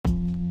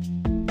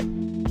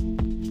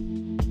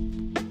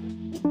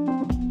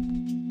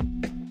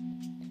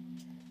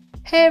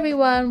Hey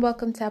everyone,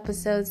 welcome to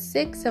episode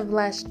 6 of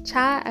Let's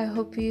Chat. I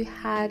hope you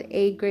had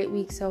a great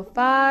week so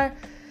far.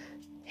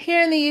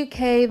 Here in the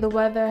UK, the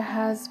weather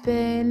has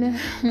been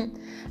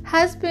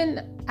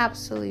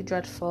absolutely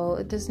dreadful.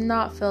 It does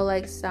not feel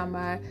like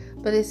summer,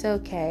 but it's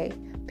okay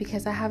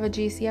because I have a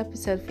juicy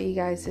episode for you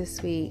guys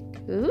this week.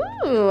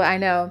 Ooh, I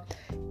know.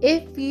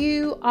 If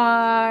you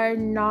are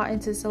not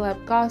into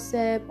celeb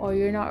gossip or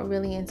you're not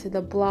really into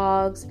the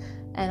blogs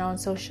and on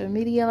social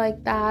media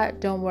like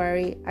that, don't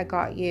worry, I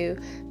got you.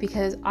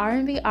 Because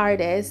R&B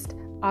artist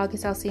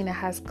August Alsina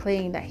has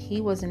claimed that he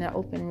was in an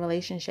open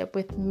relationship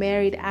with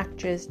married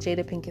actress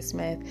Jada Pinkett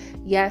Smith.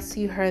 Yes,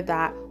 you heard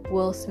that,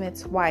 Will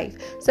Smith's wife.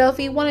 So if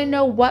you want to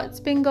know what's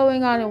been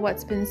going on and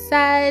what's been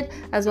said,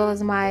 as well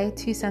as my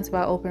 2 cents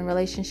about open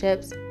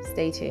relationships,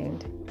 stay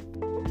tuned.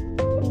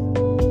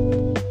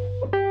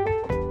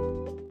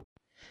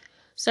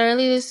 So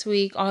early this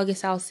week,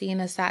 August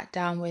Alsina sat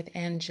down with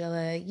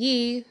Angela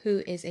Yee,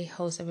 who is a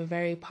host of a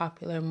very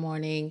popular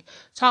morning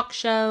talk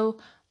show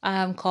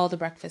called The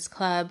Breakfast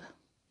Club.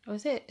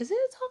 Is it a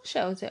talk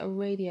show? Is it a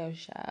radio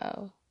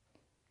show?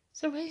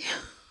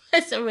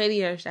 It's a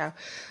radio show.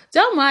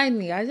 Don't mind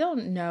me. I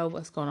don't know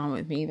what's going on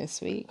with me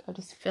this week. I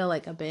just feel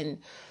like I've been,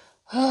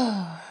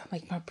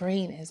 like my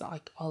brain is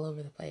like all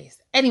over the place.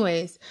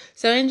 Anyways,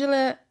 so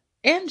Angela,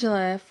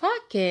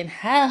 fucking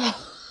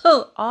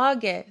hell,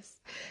 August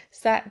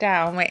sat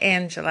down with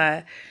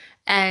Angela,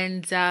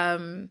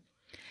 and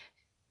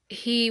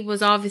he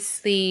was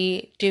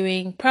obviously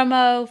doing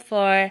promo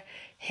for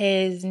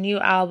his new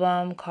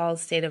album called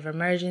State of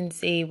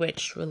Emergency,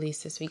 which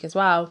released this week as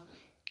well.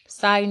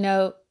 Side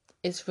note,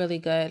 it's really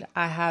good.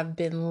 I have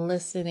been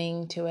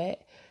listening to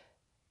it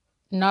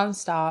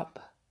nonstop,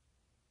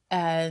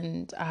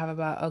 and I have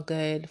about a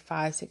good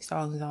 5-6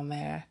 songs on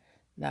there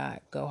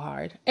that go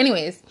hard.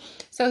 Anyways,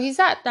 so he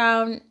sat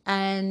down,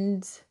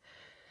 and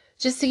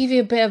just to give you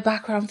a bit of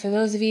background for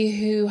those of you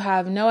who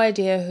have no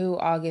idea who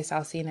August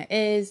Alsina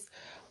is,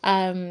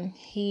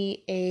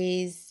 he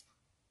is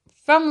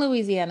from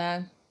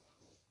Louisiana.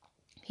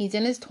 He's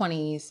in his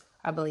 20s,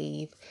 I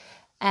believe.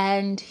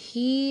 And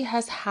he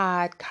has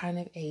had kind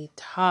of a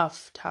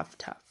tough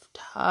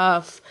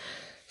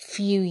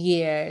few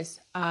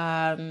years.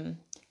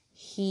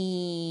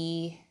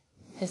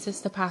 His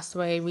sister passed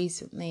away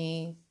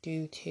recently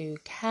due to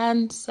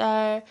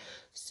cancer.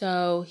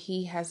 So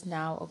he has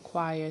now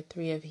acquired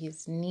 3 of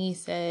his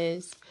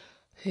nieces,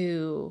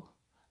 who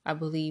I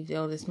believe the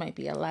oldest might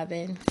be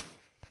 11.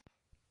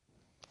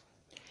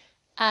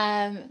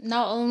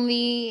 Not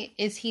only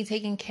is he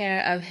taking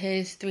care of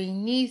his 3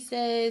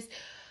 nieces,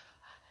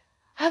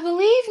 I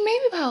believe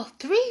maybe about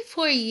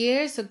 3-4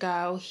 years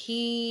ago,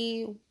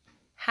 he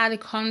had a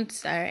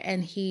concert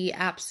and he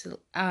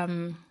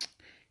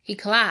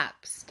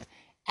collapsed.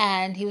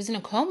 And he was in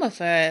a coma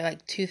for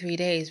like 2-3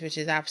 days, which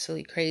is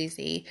absolutely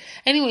crazy.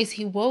 Anyways,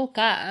 he woke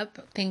up,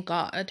 thank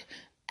God,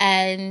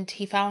 and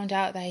he found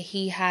out that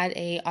he had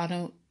a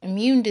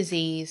autoimmune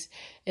disease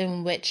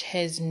in which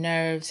his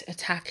nerves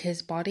attack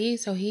his body.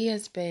 So he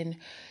has been,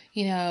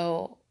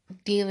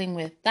 dealing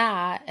with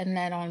that. And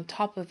then on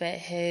top of it,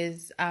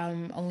 his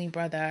only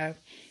brother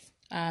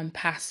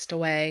passed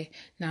away.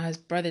 Now his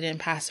brother didn't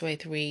pass away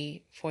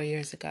 3-4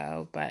 years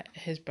ago, but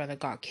his brother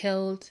got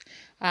killed,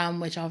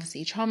 which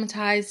obviously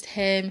traumatized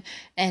him,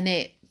 and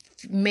it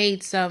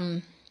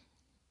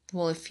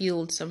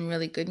fueled some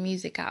really good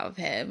music out of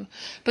him.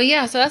 But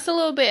yeah, so that's a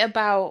little bit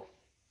about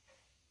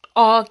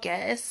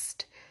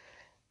August.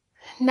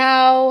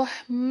 Now,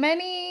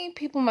 many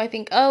people might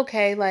think,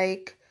 okay,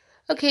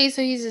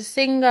 so he's a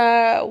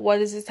singer. What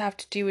does this have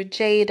to do with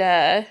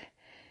Jada?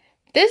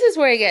 This is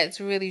where it gets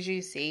really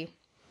juicy.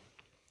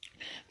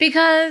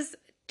 Because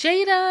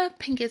Jada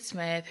Pinkett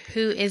Smith,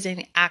 who is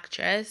an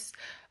actress,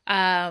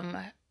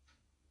 a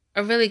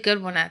really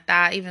good one at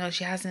that, even though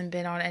she hasn't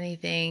been on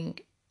anything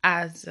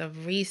as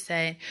of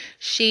recent,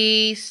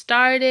 she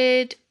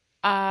started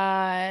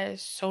a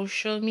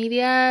social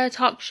media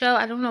talk show.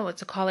 I don't know what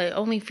to call it. It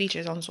only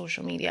features on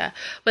social media,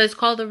 but it's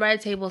called The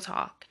Red Table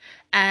Talk.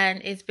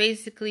 And it's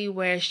basically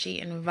where she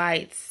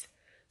invites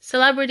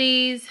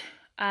celebrities,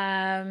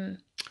 anybody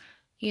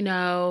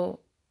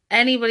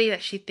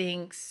that she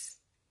thinks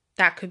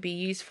that could be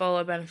useful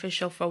or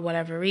beneficial for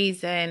whatever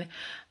reason,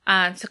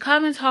 to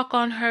come and talk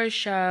on her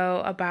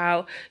show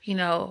about,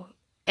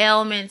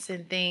 ailments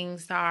and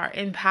things that are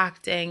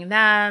impacting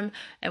them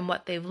and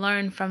what they've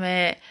learned from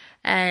it,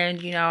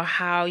 and,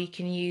 how you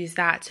can use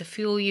that to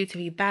fuel you to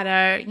be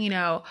better.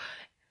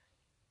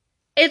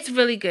 It's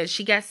really good.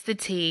 She gets the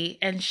tea,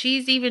 and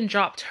she's even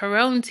dropped her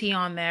own tea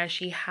on there.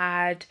 She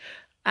had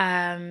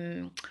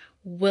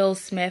Will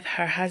Smith,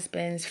 her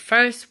husband's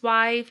first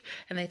wife,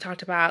 and they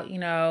talked about,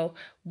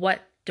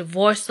 what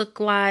divorce looked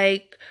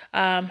like,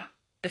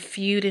 the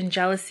feud and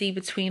jealousy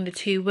between the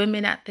 2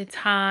 women at the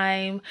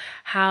time,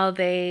 how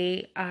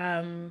they,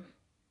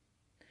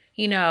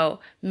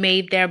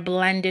 made their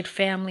blended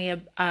family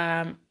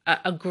a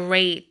a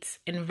great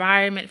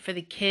environment for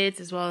the kids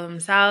as well as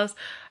themselves.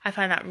 I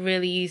find that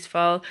really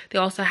useful. They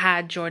also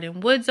had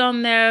Jordyn Woods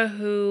on there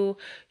who,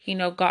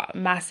 got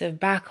massive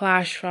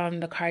backlash from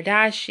the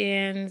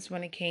Kardashians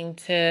when it came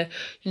to,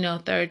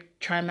 third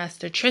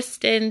trimester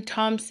Tristan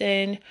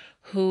Thompson,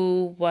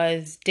 who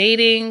was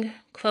dating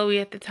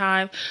Khloe at the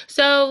time.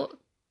 So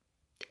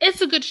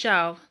it's a good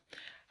show.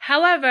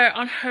 However,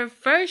 on her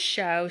first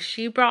show,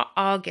 she brought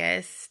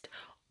August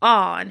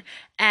on,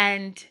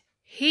 and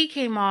he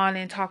came on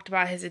and talked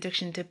about his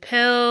addiction to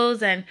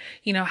pills and,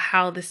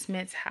 how the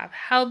Smiths have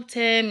helped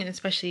him, and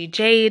especially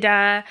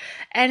Jada.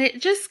 And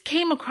it just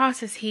came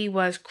across as he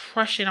was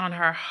crushing on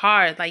her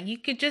hard. Like, you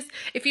could just,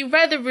 if you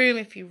read the room,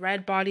 if you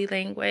read body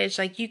language,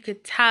 like, you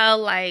could tell,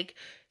 like,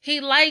 he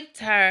liked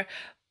her.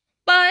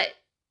 But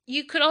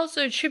you could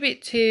also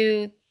attribute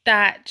to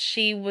that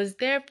she was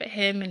there for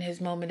him in his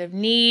moment of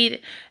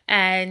need,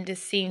 and it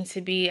seemed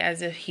to be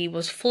as if he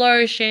was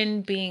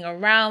flourishing, being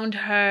around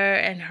her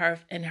and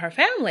her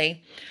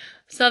family.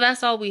 So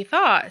that's all we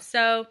thought.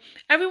 So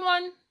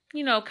everyone,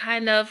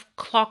 kind of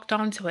clocked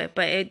onto it,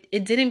 but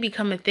it didn't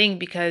become a thing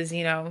because,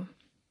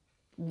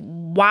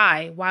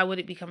 why? Why would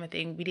it become a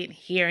thing? We didn't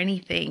hear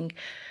anything.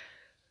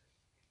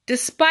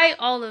 Despite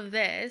all of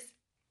this,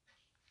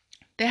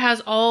 there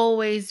has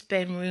always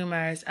been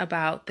rumors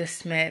about the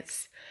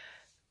Smiths.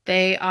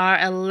 They are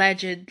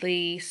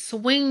allegedly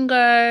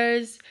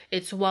swingers.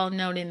 It's well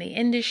known in the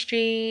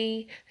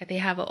industry that they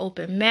have an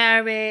open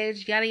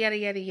marriage, yada, yada,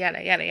 yada,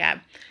 yada, yada,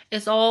 yada.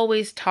 It's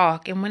always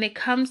talk. And when it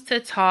comes to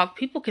talk,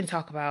 people can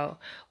talk about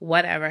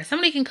whatever.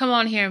 Somebody can come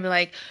on here and be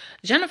like,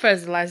 Jennifer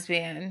is a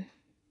lesbian.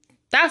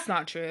 That's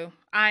not true.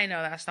 I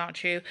know that's not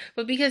true.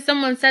 But because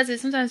someone says it,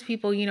 sometimes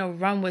people,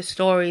 run with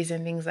stories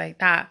and things like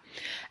that.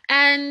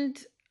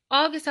 And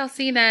August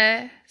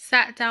Alsina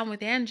sat down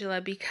with Angela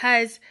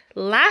because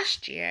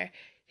last year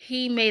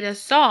he made a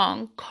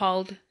song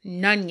called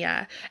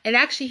Nunya. And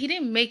actually he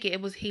didn't make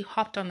it. He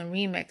hopped on the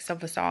remix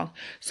of a song.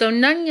 So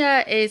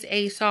Nunya is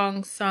a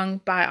song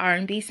sung by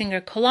R&B singer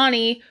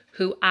Kehlani,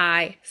 who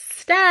I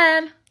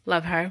stan.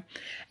 Love her.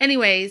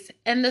 Anyways,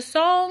 and the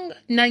song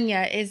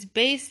Nunya is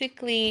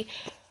basically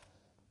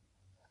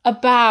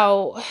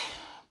about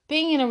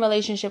being in a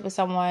relationship with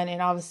someone,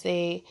 and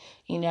obviously,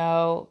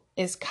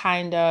 is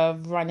kind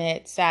of run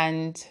its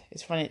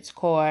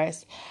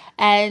course,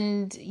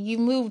 and you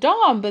moved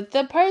on, but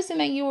the person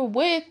that you were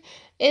with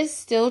is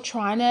still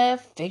trying to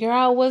figure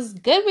out what's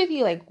good with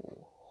you. Like,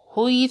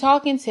 who are you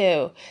talking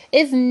to?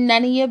 It's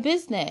none of your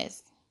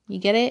business. You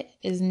get it?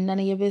 It's none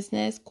of your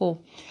business.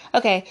 Cool.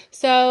 Okay,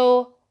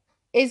 so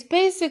it's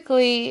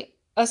basically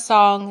a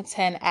song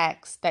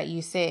 10x that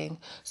you sing.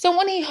 So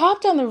when he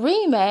hopped on the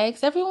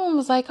remix, everyone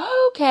was like,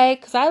 oh, okay,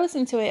 because I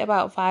listened to it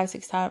about 5,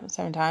 6 times,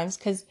 7 times,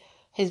 because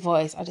his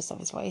voice, I just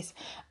love his voice.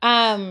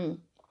 I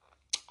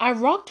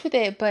rocked with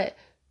it, but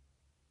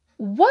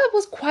what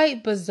was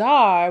quite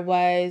bizarre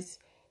was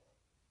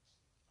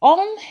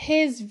on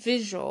his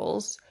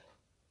visuals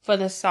for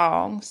the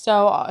song.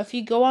 So if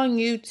you go on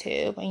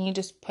YouTube and you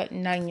just put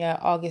Nunya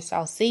August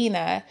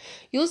Alsina,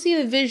 you'll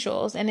see the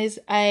visuals, and it's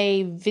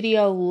a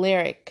video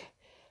lyric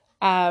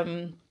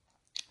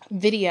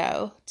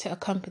video to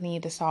accompany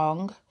the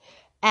song,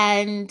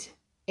 and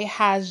it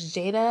has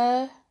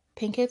Jada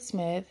Pinkett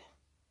Smith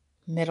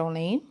middle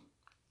name,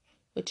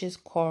 which is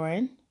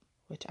Corin,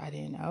 which I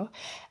didn't know,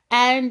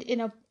 and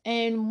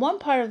in one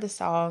part of the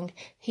song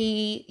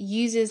he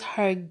uses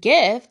her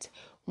gift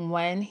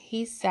when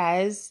he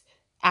says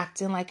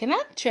acting like an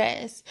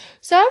actress.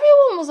 So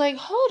everyone was like,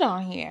 hold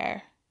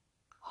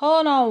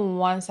on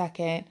one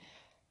second.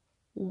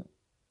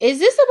 Is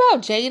this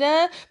about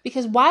Jada?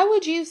 Because why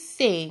would you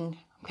sing,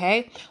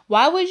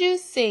 why would you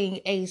sing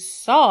a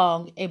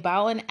song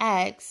about an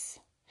ex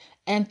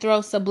and throw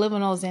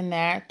subliminals in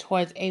there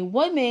towards a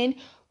woman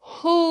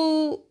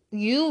who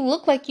you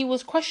look like you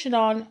was crushing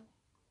on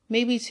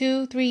maybe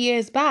 2-3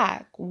 years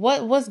back?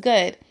 What was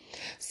good?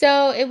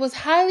 So it was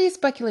highly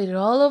speculated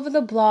all over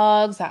the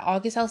blogs that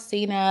August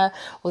Alsina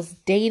was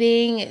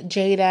dating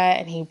Jada,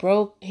 and he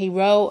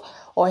wrote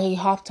or he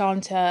hopped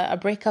onto a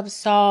breakup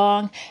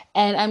song.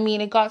 And I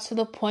mean, it got to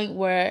the point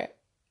where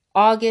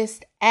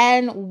August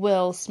and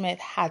Will Smith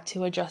had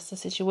to address the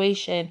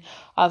situation.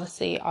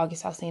 Obviously,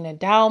 August Alsina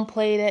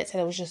downplayed it, said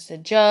it was just a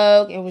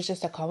joke, it was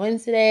just a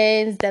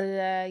coincidence,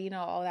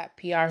 all that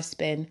PR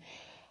spin.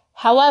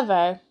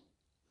 However,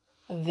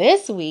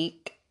 this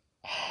week,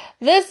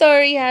 the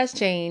story has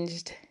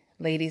changed,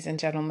 ladies and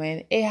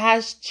gentlemen. It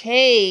has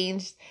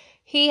changed.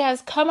 He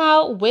has come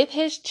out with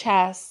his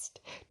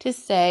chest to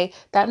say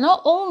that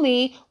not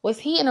only was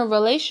he in a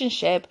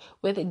relationship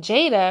with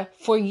Jada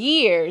for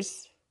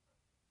years,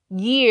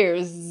 with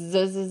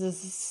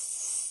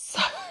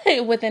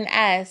an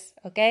S,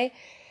 okay?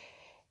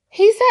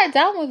 He sat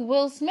down with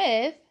Will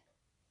Smith,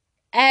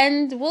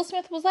 and Will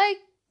Smith was like,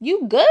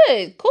 you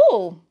good,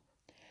 cool.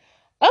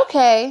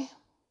 Okay.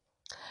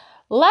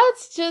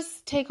 Let's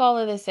just take all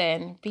of this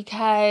in,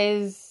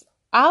 because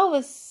I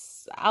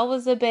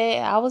was a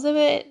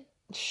bit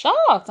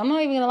shocked. I'm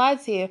not even gonna lie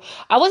to you.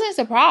 I wasn't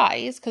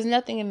surprised because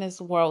nothing in this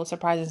world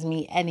surprises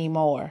me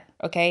anymore.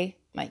 Okay?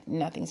 Like,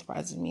 nothing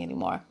surprises me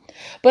anymore.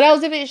 But I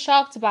was a bit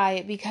shocked by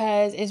it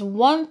because it's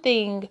one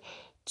thing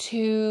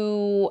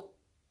to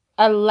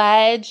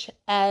allege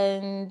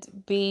and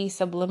be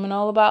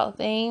subliminal about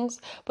things,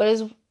 but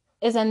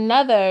is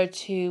another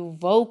to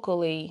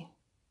vocally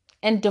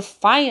and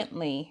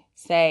defiantly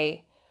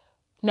say,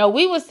 no,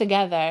 we was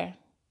together.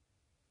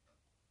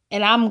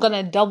 And I'm going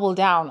to double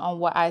down on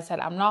what I said.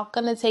 I'm not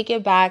going to take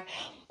it back.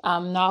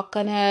 I'm not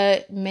going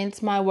to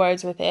mince my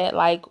words with it.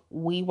 Like,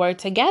 we were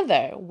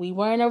together. We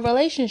were in a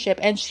relationship.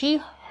 And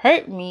she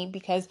hurt me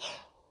because,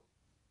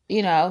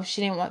 you know,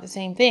 she didn't want the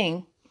same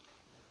thing.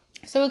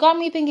 So it got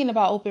me thinking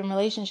about open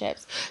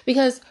relationships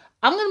because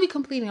I'm going to be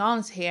completely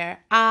honest here.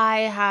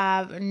 I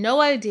have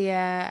no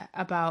idea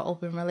about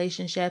open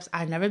relationships.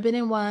 I've never been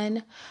in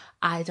one.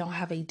 I don't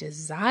have a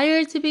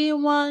desire to be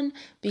in one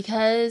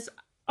because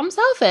I'm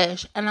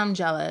selfish and I'm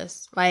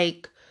jealous.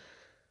 Like,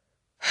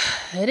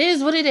 it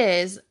is what it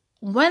is.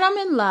 When I'm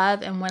in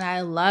love and when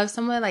I love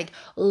someone, like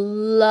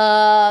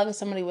love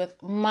somebody with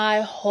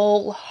my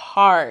whole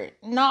heart,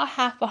 not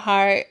half a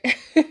heart,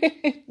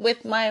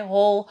 with my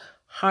whole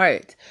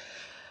heart,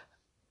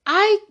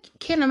 I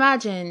can't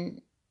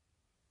imagine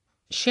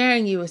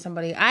sharing you with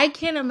somebody. I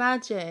can't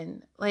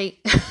imagine, like,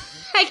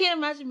 I can't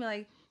imagine being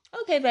like,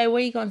 okay, babe, where are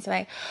you going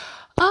tonight?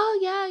 Oh,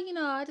 yeah, you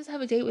know, I just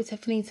have a date with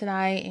Tiffany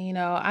tonight. And, you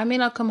know, I may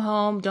not come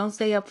home. Don't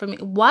stay up for me.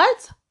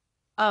 What?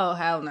 Oh,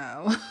 hell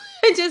no.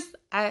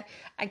 I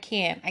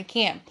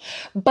can't.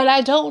 But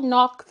I don't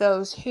knock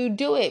those who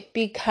do it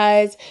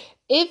because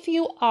if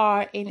you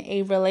are in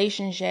a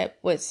relationship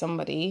with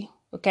somebody,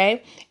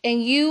 okay,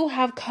 and you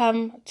have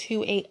come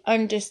to a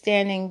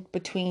understanding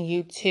between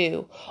you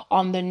two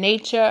on the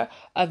nature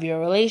of your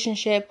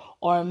relationship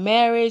or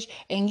marriage,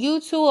 and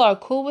you two are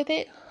cool with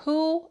it,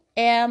 who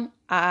am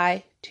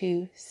I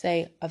to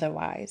say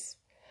otherwise?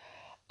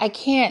 I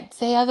can't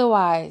say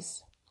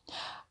otherwise.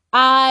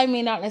 I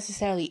may not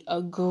necessarily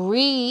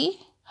agree,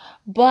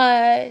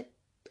 but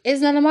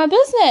it's none of my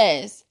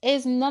business.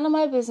 It's none of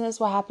my business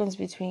what happens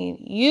between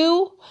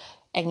you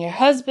and your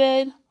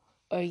husband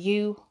or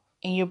you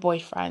and your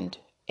boyfriend.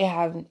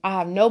 I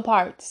have no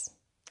parts.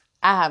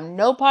 I have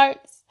no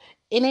parts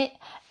in it,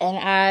 and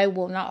I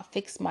will not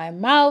fix my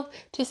mouth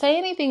to say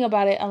anything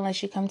about it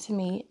unless you come to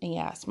me and you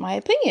ask my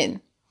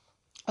opinion.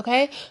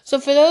 Okay? So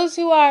for those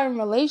who are in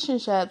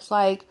relationships,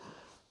 like,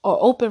 or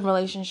open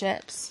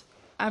relationships,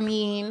 I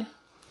mean,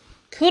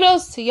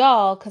 kudos to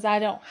y'all because I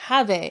don't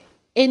have it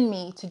in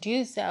me to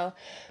do so.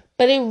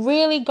 But it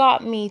really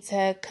got me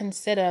to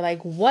consider,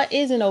 like, what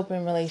is an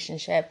open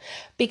relationship?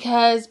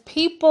 Because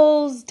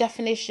people's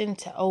definition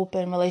to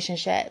open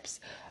relationships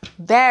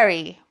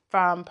vary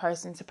from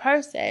person to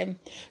person.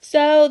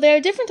 So there are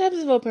different types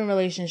of open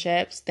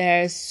relationships.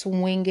 There's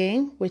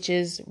swinging, which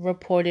is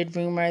reported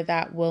rumor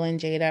that Will and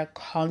Jada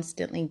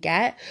constantly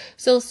get.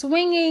 So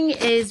swinging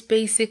is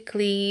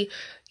basically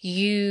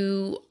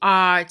you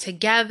are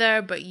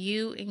together, but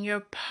you and your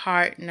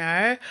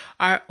partner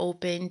are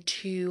open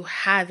to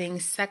having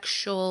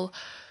sexual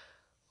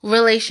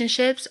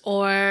relationships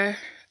or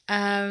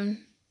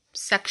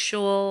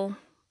sexual.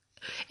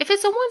 If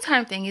it's a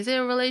one-time thing, is it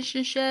a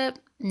relationship?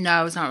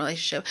 No, it's not a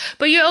relationship.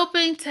 But you're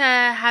open to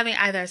having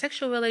either a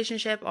sexual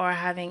relationship or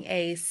having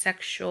a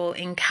sexual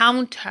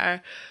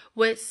encounter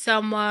with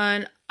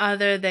someone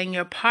other than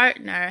your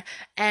partner.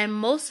 And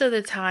most of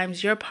the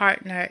times your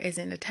partner is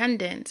in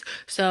attendance.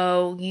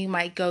 So you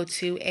might go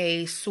to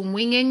a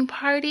swinging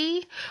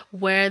party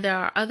where there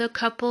are other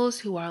couples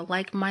who are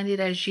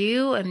like-minded as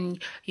you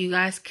and you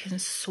guys can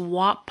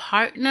swap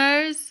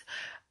partners.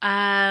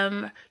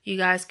 You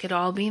guys could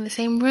all be in the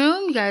same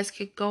room. You guys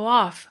could go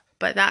off.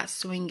 But that's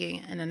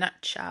swinging in a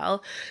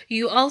nutshell.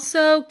 You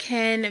also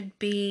can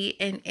be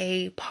in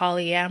a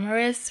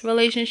polyamorous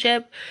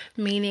relationship,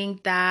 meaning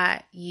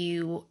that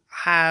you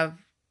have,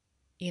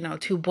 you know,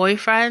 two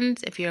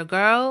boyfriends if you're a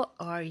girl,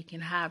 or you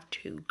can have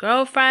two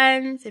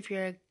girlfriends if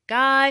you're a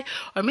guy,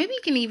 or maybe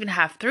you can even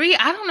have three.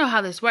 I don't know how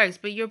this works,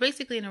 but you're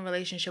basically in a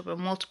relationship with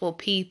multiple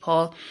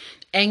people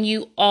and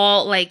you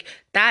all like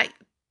that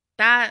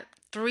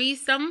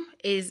threesome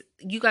is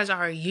you guys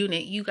are a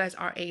unit. You guys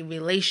are a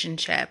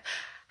relationship.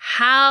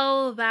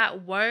 How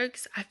that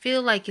works, I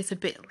feel like it's a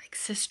bit like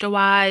Sister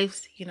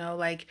Wives, you know,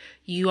 like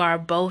you are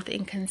both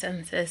in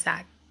consensus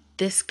that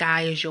this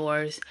guy is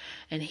yours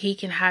and he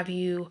can have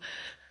you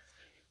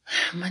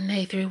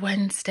Monday through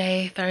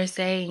Wednesday,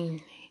 Thursday,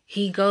 and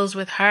he goes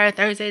with her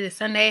Thursday to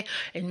Sunday,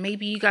 and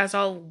maybe you guys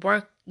all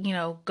work, you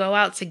know, go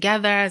out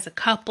together as a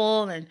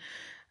couple, and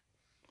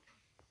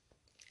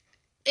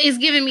it's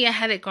giving me a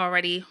headache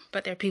already,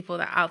 but there are people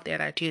that out there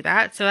that do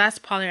that. So that's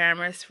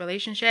polyamorous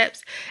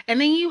relationships. And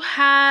then you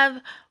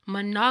have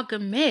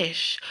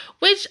monogamish,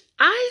 which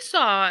I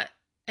saw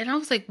and I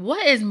was like,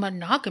 what is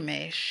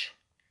monogamish?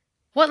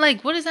 What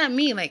does that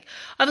mean? Like,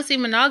 obviously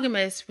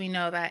monogamous, we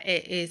know that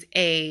it is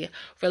a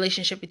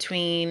relationship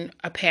between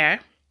a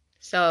pair.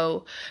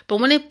 So, but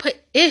when they put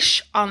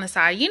ish on the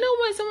side, you know,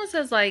 when someone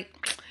says like,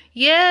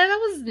 yeah, that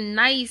was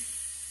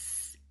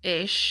nice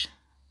ish.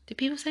 Do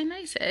people say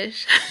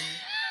nice-ish?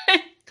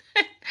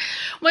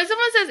 When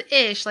someone says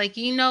ish, like,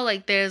 you know,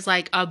 like there's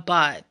like a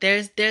but.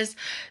 There's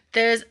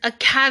a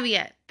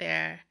caveat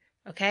there.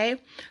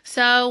 Okay?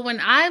 So when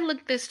I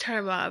looked this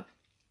term up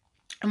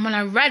and when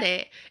I read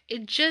it,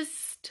 it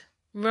just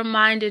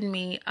reminded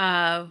me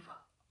of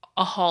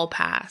a hall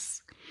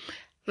pass.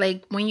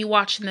 Like when you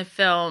watch in the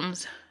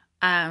films,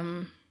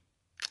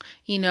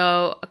 you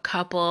know, a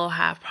couple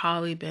have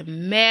probably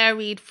been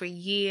married for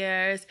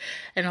years,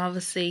 and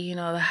obviously, you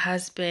know, the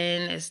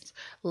husband is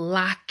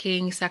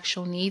lacking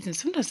sexual needs, and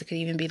sometimes it could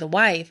even be the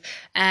wife,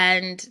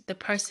 and the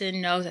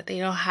person knows that they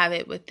don't have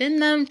it within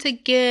them to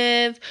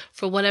give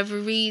for whatever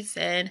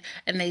reason,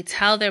 and they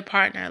tell their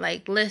partner,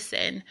 like,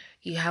 listen,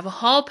 you have a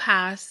hall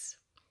pass,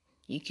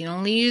 you can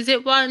only use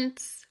it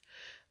once,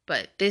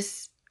 but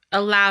this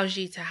allows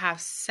you to have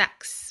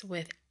sex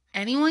with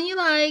anyone you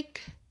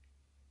like.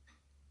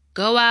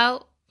 Go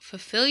out,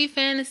 fulfill your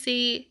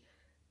fantasy,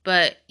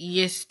 but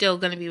you're still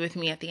going to be with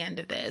me at the end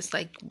of this.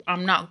 Like,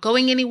 I'm not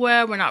going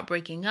anywhere. We're not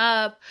breaking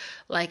up.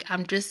 Like,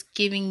 I'm just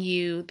giving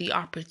you the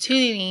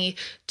opportunity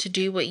to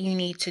do what you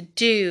need to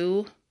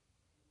do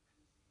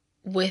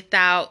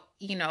without,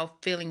 you know,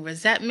 feeling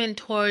resentment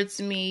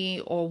towards me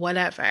or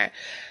whatever.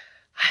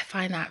 I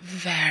find that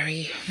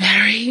very,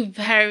 very,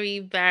 very,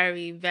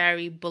 very,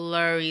 very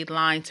blurry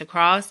line to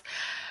cross.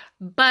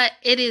 But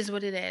it is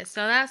what it is.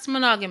 So that's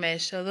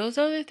monogamish. So those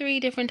are the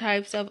 3 different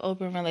types of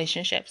open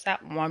relationships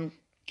that one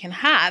can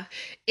have.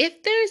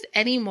 If there's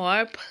any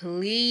more,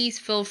 please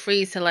feel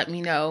free to let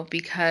me know,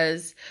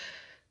 because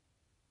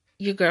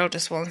your girl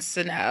just wants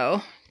to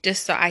know,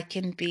 just so I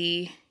can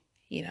be,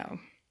 you know,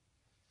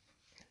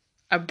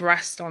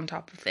 abreast on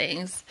top of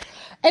things.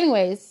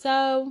 Anyways,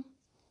 so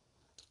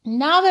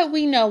now that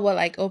we know what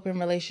like open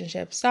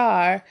relationships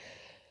are,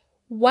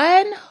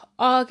 when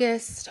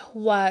August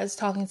was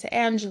talking to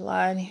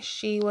Angela and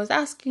she was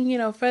asking, you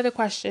know, further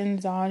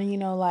questions on, you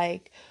know,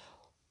 like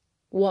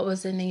what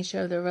was the nature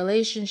of the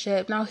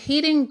relationship. Now,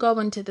 he didn't go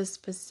into the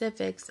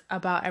specifics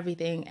about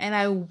everything, and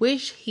I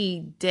wish he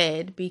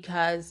did,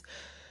 because,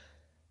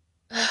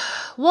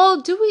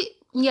 well,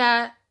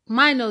 yeah,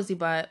 my nosy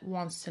butt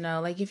wants to know.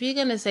 Like, if you're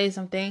going to say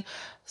something,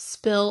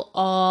 spill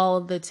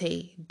all the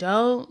tea.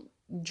 Don't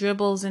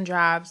dribbles and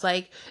drabs.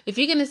 Like, if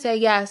you're going to say,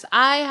 yes,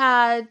 I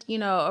had, you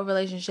know, a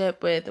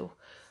relationship with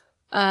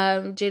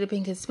Jada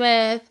Pinkett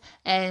Smith,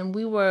 and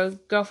we were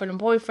girlfriend and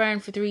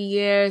boyfriend for 3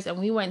 years, and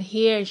we went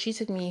here and she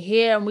took me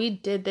here and we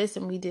did this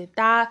and we did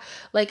that.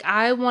 Like,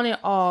 I want it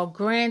all.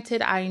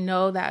 Granted, I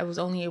know that it was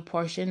only a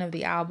portion of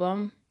the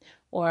album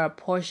or a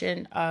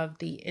portion of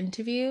the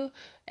interview,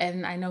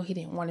 and I know he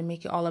didn't want to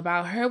make it all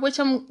about her, which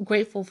I'm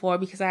grateful for,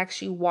 because I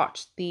actually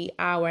watched the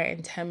hour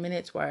and 10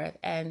 minutes worth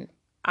and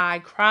I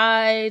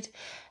cried.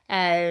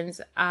 And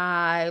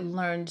I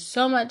learned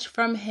so much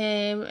from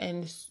him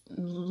and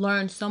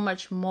learned so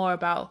much more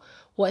about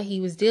what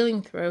he was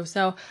dealing through.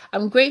 So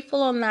I'm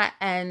grateful on that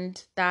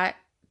end that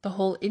the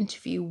whole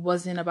interview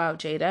wasn't about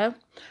Jada.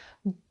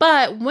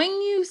 But when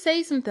you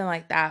say something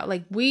like that,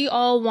 like, we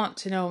all want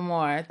to know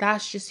more.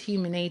 That's just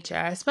human nature,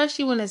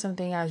 especially when it's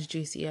something as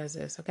juicy as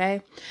this,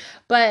 okay?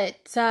 But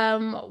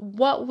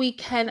what we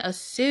can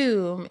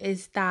assume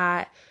is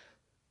that,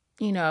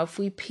 you know, if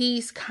we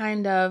piece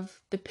kind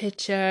of the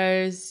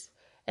pictures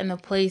and the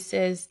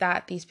places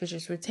that these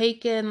pictures were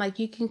taken, like,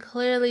 you can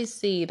clearly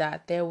see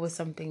that there was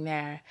something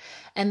there.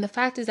 And the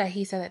fact is that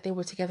he said that they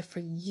were together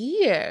for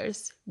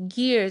years,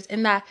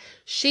 and that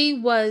she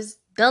was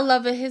the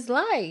love of his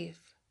life.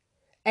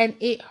 And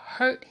it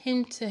hurt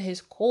him to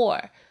his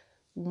core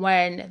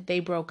when they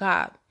broke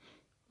up.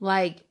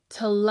 Like,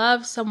 to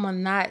love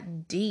someone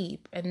that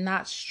deep and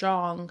that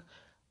strong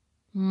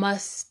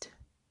must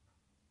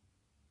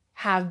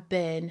have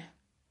been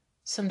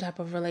some type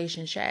of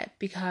relationship,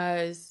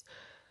 because,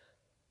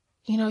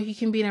 you know, you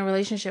can be in a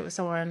relationship with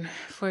someone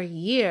for a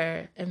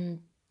year and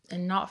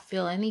not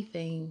feel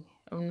anything,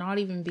 or not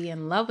even be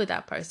in love with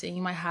that person.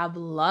 You might have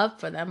love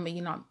for them, but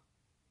you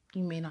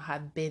may not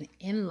have been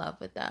in love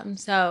with them.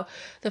 So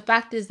the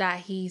fact is that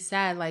he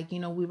said, like, you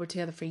know, we were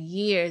together for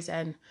years,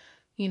 and,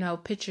 you know,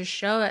 pictures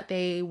show that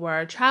they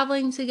were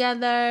traveling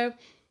together.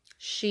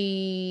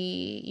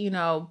 She, you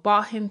know,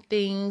 bought him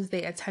things.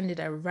 They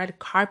attended a red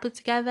carpet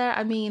together.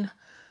 I mean,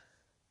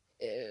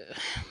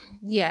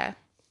 yeah,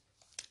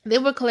 they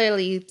were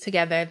clearly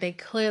together. They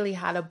clearly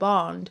had a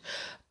bond.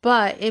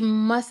 But it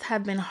must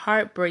have been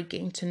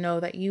heartbreaking to know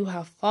that you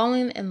have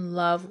fallen in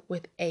love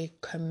with a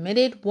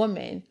committed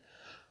woman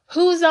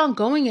who's not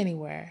going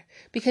anywhere.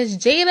 Because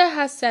Jada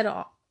has said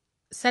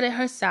it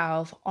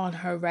herself on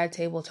her Red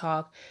Table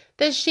Talk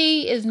that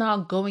she is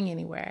not going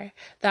anywhere.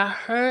 That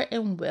her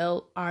and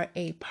Will are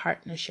a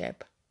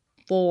partnership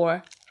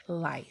for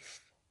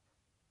life.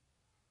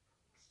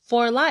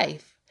 For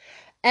life.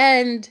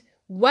 And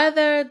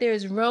whether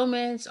there's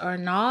romance or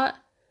not,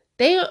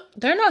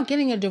 they're not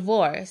getting a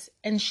divorce,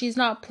 and she's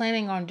not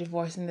planning on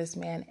divorcing this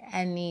man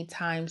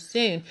anytime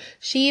soon.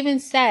 She even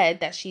said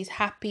that she's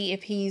happy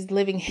if he's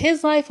living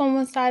his life on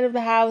one side of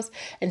the house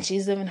and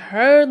she's living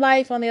her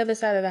life on the other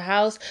side of the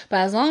house.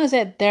 But as long as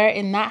that they're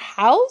in that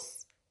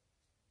house,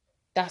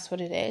 that's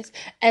what it is.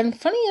 And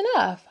funny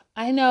enough,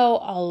 I know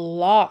a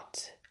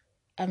lot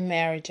of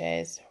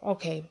marriages.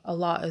 Okay, a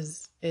lot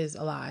is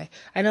a lie.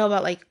 I know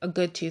about like a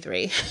good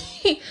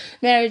 2-3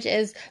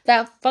 marriages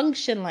that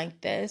function like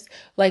this.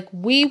 Like,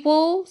 we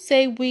will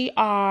say we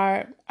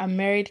are a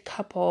married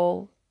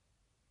couple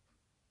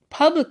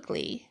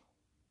publicly.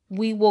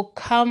 We will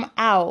come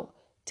out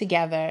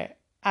together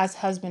as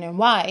husband and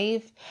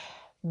wife,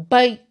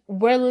 but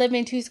we're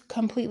living two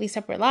completely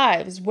separate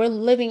lives. We're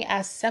living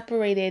as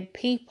separated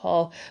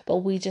people, but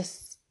we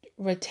just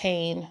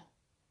retain,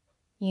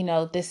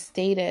 this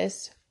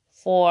status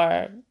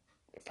for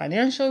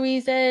financial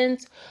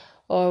reasons,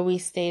 or we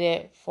state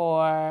it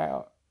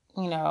for,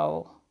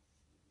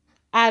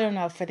 I don't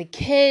know, for the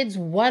kids,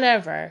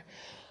 whatever.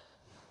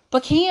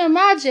 But can you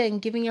imagine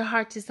giving your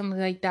heart to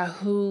somebody like that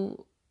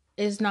who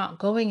is not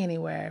going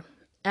anywhere?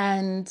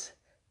 And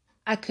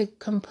I could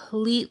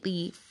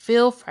completely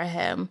feel for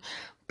him,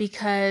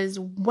 because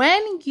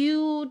when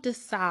you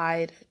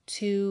decide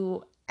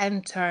to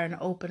enter an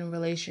open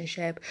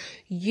relationship,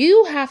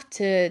 you have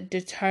to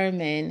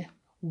determine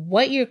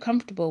what you're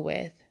comfortable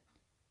with.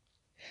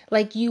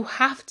 Like, you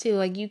have to,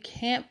 like, you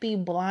can't be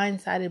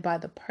blindsided by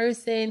the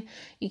person.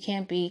 You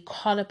can't be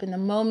caught up in the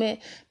moment,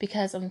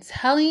 because I'm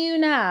telling you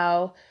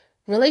now,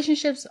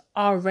 relationships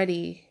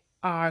already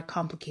are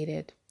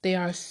complicated. They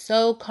are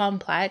so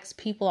complex.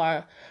 People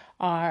are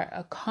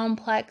a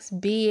complex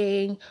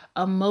being.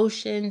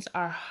 Emotions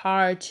are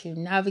hard to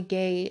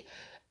navigate.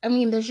 I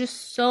mean, there's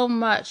just so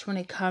much when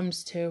it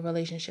comes to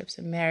relationships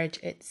and marriage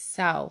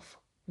itself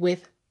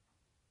with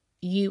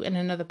you and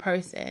another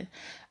person.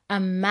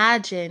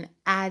 Imagine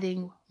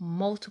adding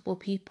multiple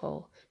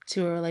people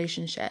to a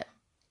relationship.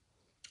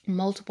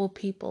 Multiple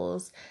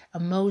people's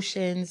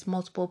emotions,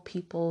 multiple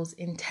people's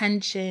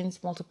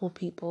intentions, multiple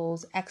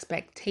people's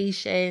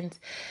expectations.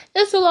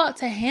 It's a lot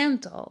to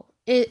handle.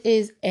 It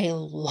is a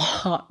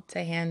lot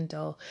to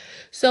handle.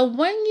 So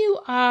when you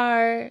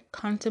are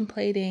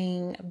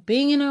contemplating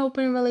being in an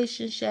open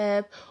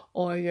relationship,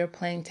 or you're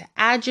planning to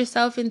add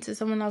yourself into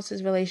someone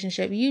else's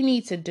relationship, you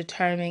need to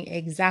determine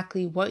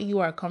exactly what you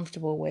are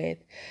comfortable with.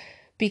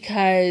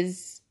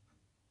 Because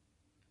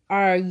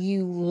are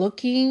you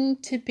looking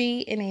to be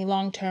in a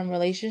long-term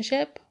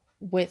relationship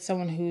with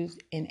someone who's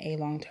in a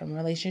long-term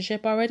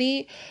relationship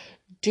already?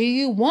 Do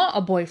you want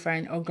a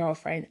boyfriend or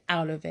girlfriend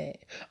out of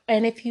it?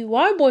 And if you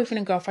are boyfriend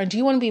and girlfriend, do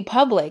you want to be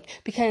public?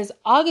 Because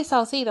August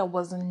Alsina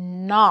was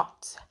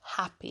not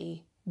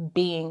happy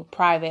being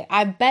private.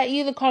 I bet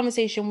you the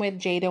conversation with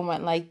Jada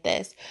went like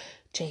this.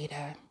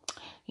 Jada,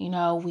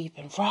 we've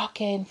been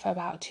rocking for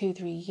about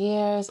 2-3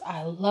 years.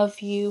 I love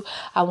you.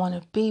 I want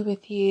to be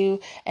with you.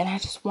 And I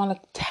just want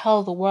to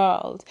tell the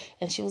world.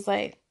 And she was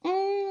like,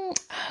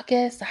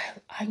 August,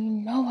 I I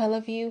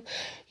love you.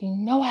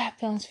 I have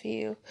feelings for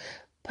you.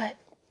 But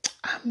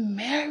I'm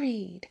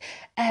married.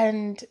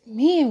 And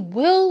me and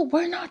Will,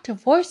 we're not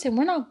divorcing.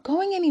 We're not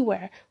going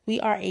anywhere. We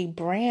are a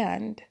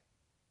brand.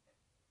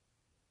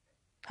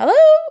 Hello?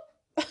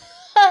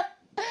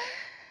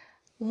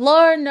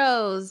 Lord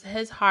knows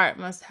his heart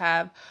must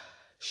have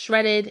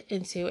shredded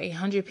into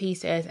 100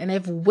 pieces. And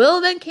if Will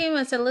then came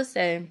and said,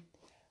 listen,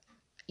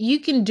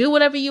 you can do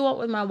whatever you want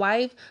with my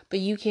wife, but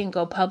you can't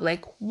go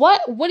public.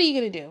 What are you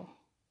going to do?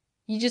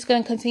 You just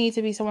going to continue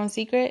to be someone's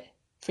secret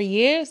for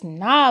years?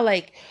 Nah,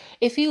 like,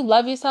 if you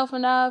love yourself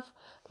enough,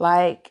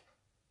 like,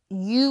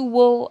 you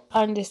will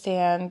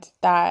understand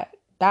that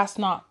that's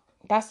not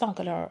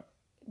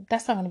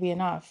going to be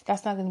enough.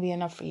 That's not going to be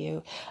enough for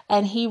you.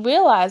 And he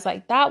realized,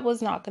 like, that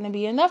was not going to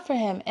be enough for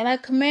him. And I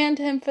commend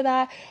him for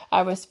that.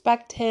 I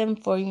respect him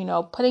for,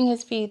 putting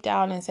his feet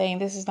down and saying,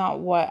 this is not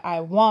what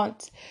I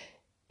want,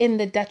 in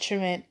the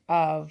detriment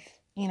of,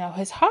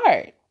 his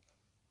heart.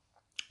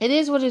 It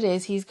is what it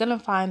is. He's going to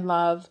find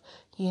love,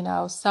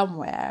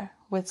 somewhere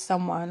with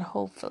someone,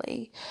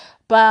 hopefully.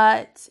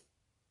 But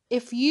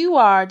if you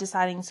are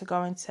deciding to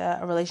go into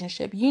a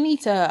relationship, you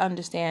need to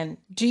understand,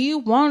 do you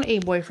want a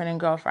boyfriend and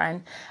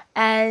girlfriend?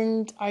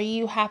 And are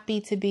you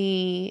happy to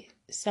be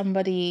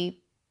somebody,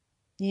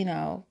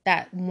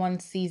 that one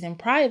sees in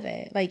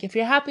private? Like, if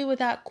you're happy with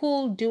that,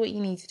 cool, do what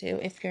you need to do.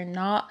 If you're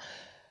not,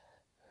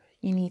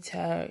 you need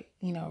to,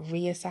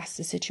 reassess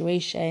the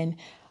situation.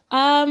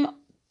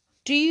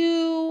 Do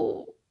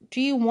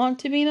you want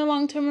to be in a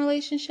long-term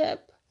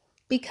relationship?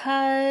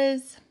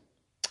 Because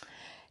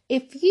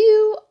if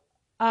you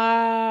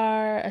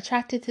are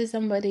attracted to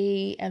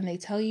somebody and they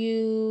tell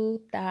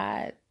you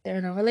that they're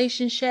in a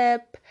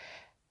relationship,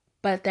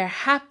 but they're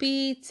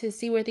happy to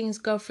see where things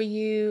go for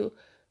you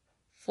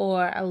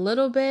for a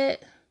little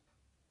bit,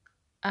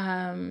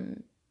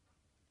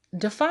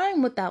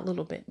 define what that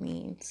little bit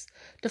means.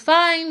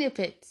 Define if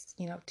it's,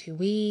 2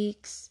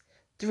 weeks,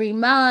 3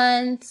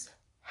 months,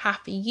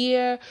 half a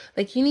year.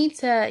 Like you need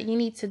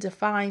to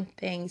define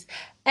things.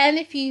 And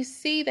if you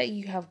see that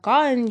you have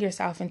gotten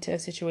yourself into a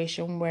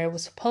situation where it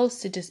was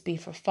supposed to just be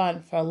for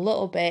fun for a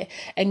little bit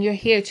and you're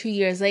here 2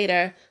 years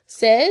later,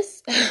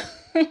 sis,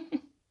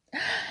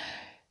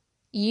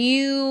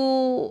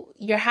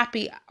 you're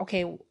happy.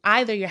 Okay,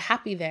 either you're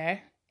happy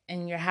there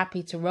and you're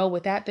happy to roll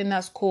with that, then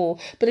that's cool.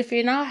 But if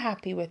you're not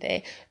happy with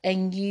it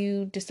and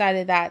you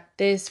decided that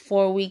this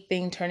 4-week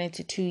thing turned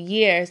into 2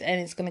 years and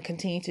it's going to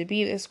continue to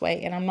be this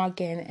way and I'm not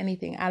getting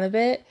anything out of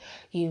it,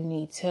 you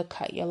need to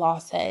cut your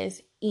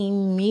losses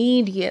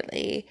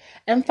immediately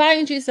and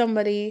find you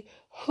somebody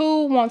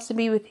who wants to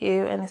be with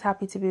you and is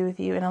happy to be with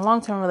you in a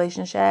long-term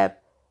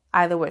relationship,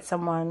 either with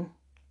someone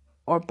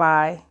or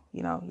by,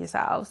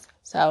 yourselves.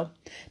 So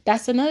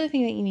that's another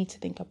thing that you need to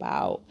think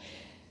about.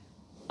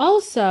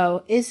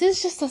 Also, is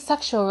this just a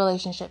sexual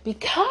relationship?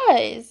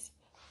 Because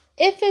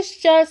if it's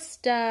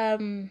just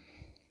a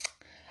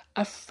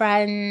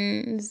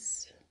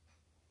friends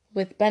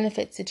with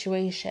benefit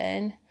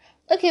situation,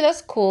 okay,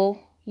 that's cool.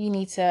 You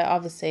need to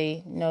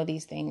obviously know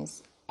these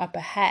things up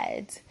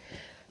ahead.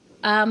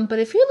 But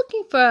if you're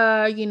looking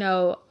for,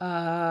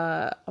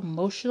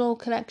 emotional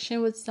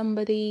connection with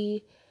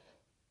somebody,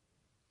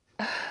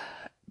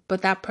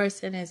 but that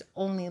person is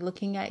only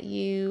looking at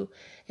you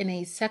in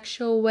a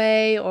sexual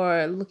way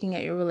or looking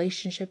at your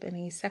relationship in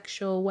a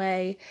sexual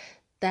way,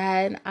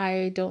 then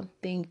I don't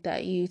think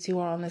that you two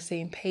are on the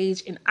same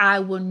page, and I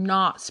will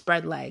not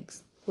spread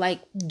legs.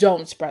 Like,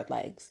 don't spread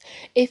legs.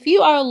 If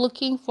you are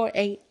looking for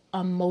a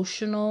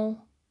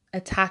emotional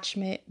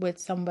attachment with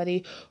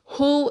somebody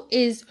who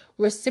is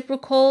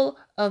reciprocal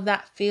of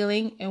that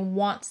feeling and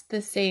wants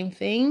the same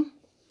thing,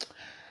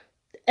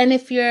 and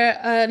if you're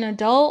an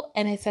adult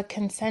and it's a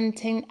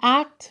consenting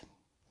act,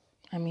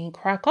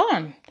 crack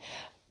on.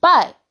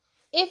 But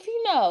if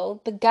you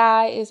know the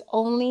guy is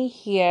only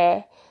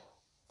here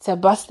to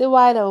bust it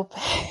wide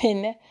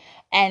open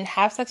and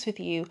have sex with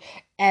you,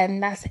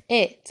 and that's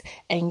it,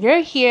 and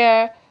you're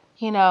here,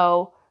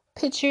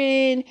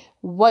 picturing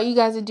what you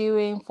guys are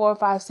doing 4,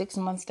 5, 6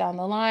 months down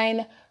the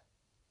line,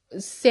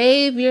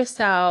 save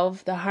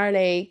yourself the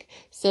heartache,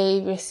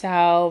 save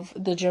yourself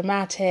the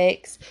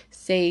dramatics,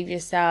 save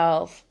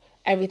yourself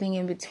everything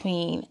in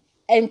between,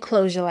 and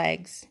close your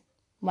legs.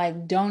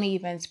 Like, don't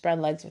even spread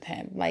legs with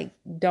him. Like,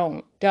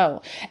 don't.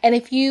 And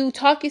if you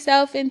talk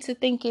yourself into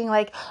thinking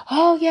like,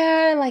 oh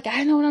yeah, like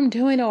I know what I'm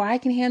doing or I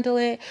can handle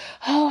it.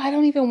 Oh, I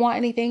don't even want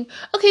anything.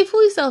 Okay,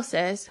 fool yourself,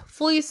 sis.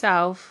 Fool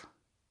yourself.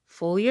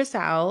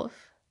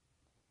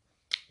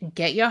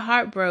 Get your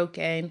heart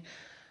broken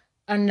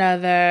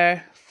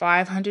another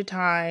 500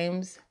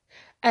 times,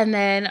 and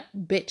then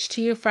bitch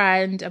to your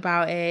friend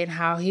about it and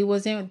how he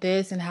wasn't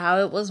this and how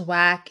it was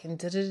whack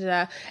and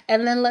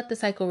and then let the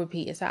cycle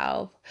repeat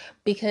itself.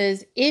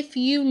 Because if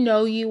you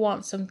know you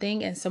want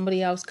something and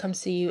somebody else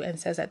comes to you and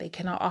says that they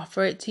cannot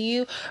offer it to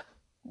you,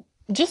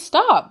 just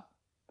stop.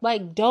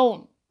 Like,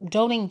 don't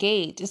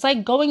engage. It's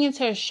like going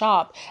into a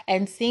shop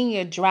and seeing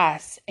your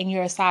dress and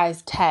you're a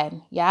size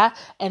 10, yeah?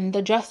 And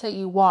the dress that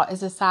you want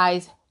is a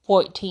size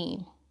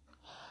 14.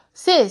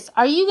 Sis,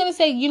 are you going to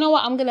say, you know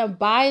what, I'm going to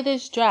buy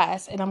this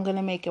dress and I'm going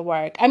to make it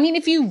work?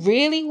 If you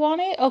really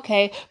want it,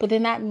 okay, but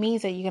then that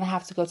means that you're going to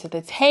have to go to the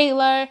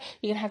tailor.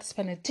 You're going to have to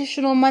spend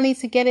additional money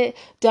to get it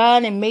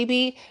done. And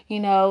maybe,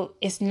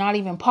 it's not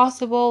even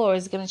possible, or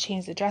it's going to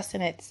change the dress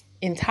in its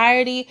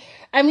entirety.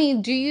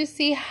 Do you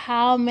see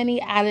how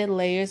many added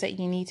layers that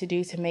you need to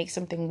do to make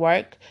something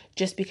work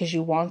just because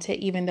you want it,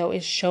 even though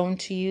it's shown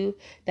to you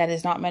that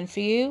it's not meant for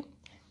you?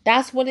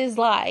 That's what it's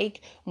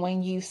like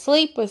when you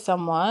sleep with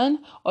someone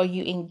or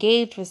you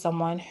engage with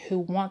someone who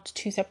wants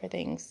 2 separate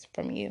things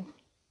from you.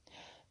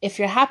 If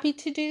you're happy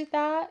to do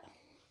that,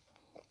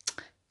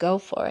 go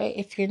for it.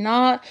 If you're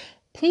not,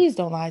 please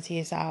don't lie to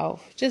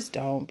yourself. Just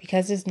don't,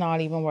 because it's not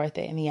even worth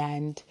it in the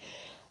end.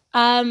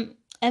 And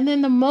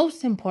then the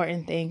most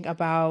important thing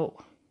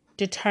about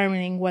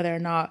determining whether or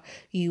not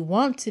you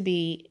want to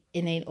be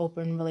in an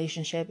open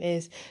relationship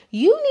is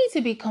you need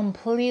to be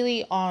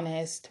completely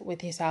honest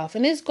with yourself.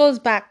 And this goes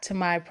back to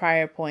my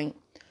prior point.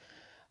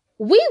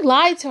 We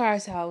lie to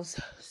ourselves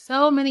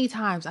so many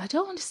times. I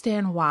don't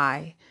understand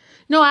why.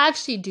 No, I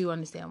actually do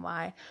understand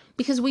why.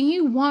 Because when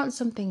you want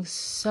something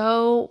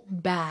so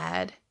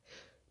bad,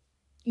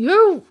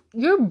 your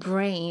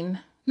brain,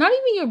 not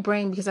even your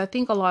brain, because I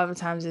think a lot of the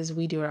times is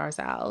we do it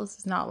ourselves.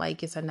 It's not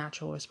like it's a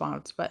natural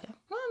response, but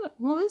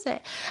what is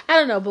it? I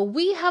don't know, but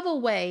we have a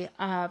way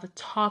of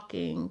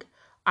talking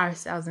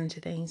ourselves into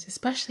things,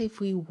 especially if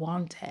we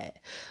want it.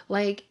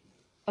 Like,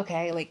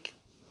 okay, like,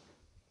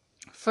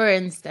 for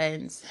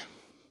instance,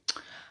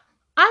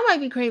 I might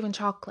be craving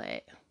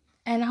chocolate,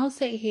 and I'll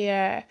sit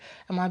here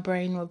and my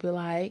brain will be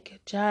like,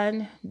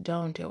 Jen,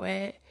 don't do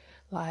it.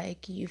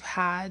 Like, you've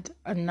had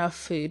enough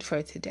food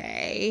for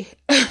today.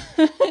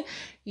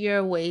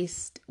 Your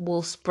waist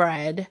will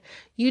spread.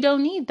 You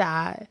don't need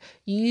that.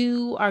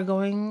 You are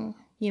going,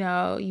 you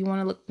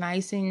want to look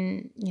nice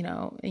in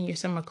your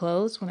summer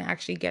clothes when it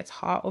actually gets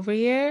hot over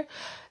here.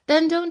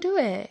 Then don't do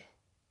it.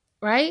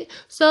 right?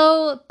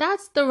 So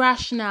that's the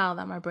rationale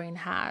that my brain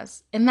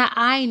has, and that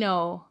I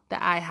know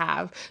that I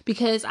have,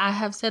 because I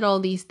have said all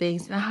these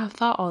things and I have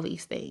thought all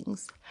these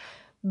things.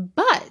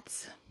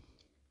 But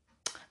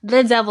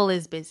the devil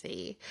is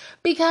busy,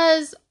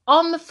 because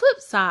on the flip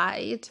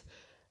side,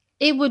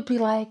 it would be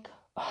like,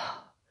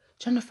 oh,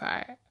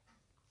 Jennifer,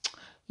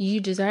 you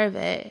deserve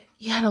it.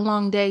 You had a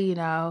long day,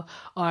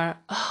 or,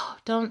 oh,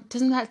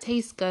 doesn't that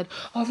taste good?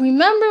 Or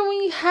remember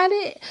when you had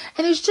it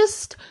and it's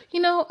just,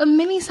 a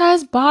mini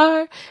sized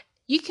bar.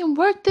 You can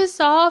work this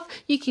off.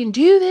 You can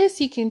do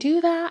this. You can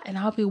do that. And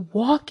I'll be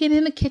walking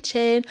in the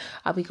kitchen.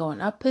 I'll be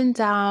going up and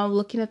down,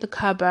 looking at the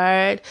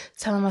cupboard,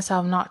 telling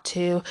myself not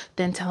to,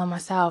 then telling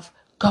myself,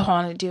 go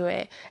on and do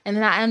it. And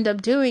then I end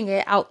up doing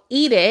it. I'll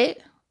eat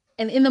it.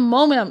 And in the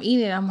moment I'm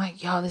eating it, I'm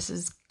like, yo, this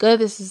is good.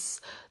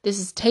 This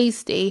is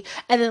tasty.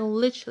 And then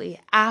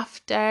literally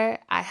after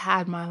I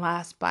had my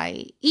last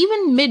bite,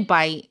 even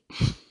mid-bite,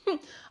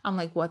 I'm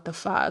like, what the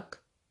fuck?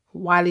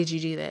 Why did you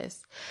do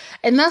this?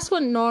 And that's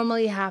what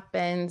normally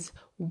happens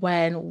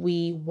when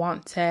we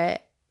want to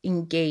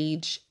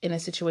engage in a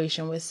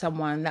situation with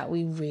someone that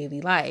we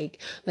really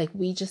like. Like,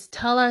 we just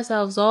tell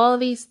ourselves all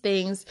these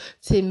things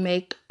to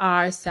make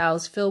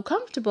ourselves feel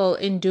comfortable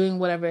in doing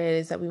whatever it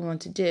is that we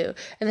want to do.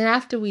 And then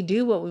after we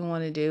do what we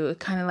want to do, it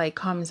kind of like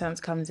common sense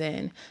comes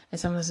in,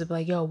 and sometimes it'll be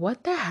like, yo,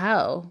 what the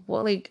hell?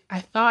 Well, like, I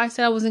thought I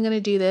said I wasn't going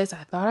to do this.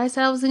 I thought I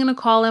said I wasn't going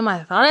to call him.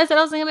 I thought I said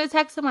I wasn't going to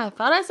text him. I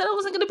thought I said I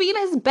wasn't going to be in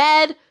his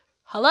bed.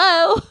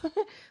 Hello?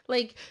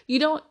 Like, you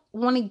don't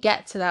want to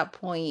get to that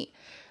point.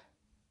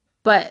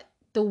 But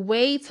the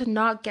way to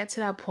not get to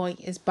that point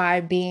is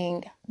by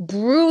being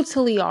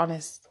brutally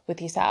honest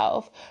with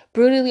yourself.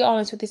 Brutally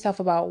honest with yourself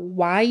about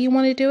why you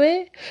want to do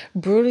it.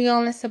 Brutally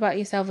honest about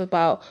yourself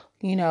about,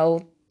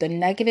 the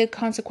negative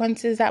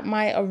consequences that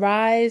might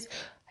arise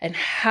and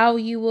how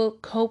you will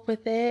cope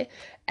with it.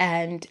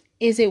 And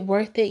is it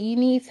worth it? You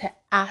need to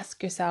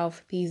ask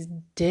yourself these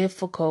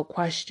difficult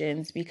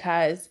questions,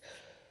 because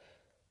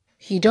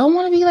you don't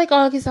want to be like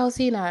August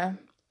Alsina,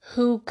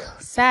 who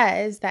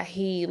says that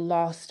he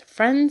lost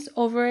friends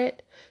over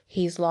it.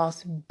 He's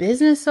lost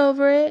business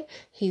over it.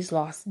 He's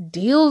lost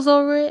deals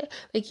over it.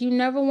 Like, you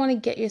never want to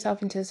get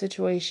yourself into a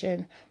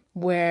situation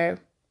where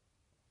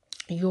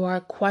you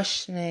are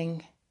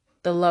questioning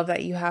the love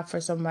that you have for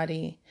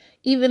somebody,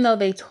 even though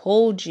they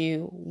told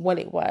you what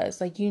it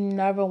was. Like, you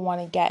never want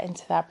to get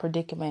into that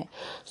predicament.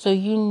 So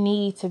you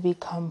need to be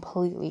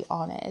completely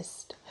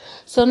honest.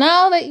 So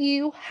now that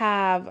you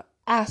have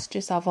asked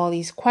yourself all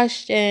these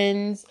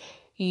questions,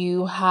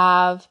 you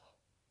have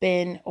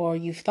been, or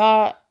you've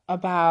thought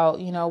about,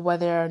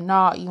 whether or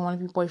not you want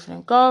to be boyfriend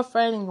and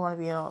girlfriend, and you want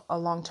to be in a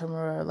long-term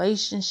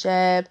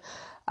relationship,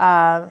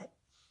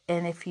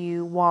 and if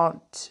you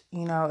want,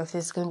 if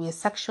it's going to be a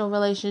sexual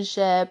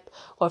relationship,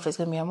 or if it's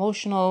going to be an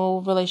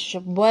emotional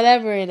relationship,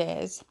 whatever it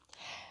is.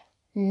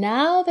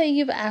 Now that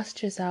you've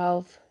asked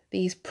yourself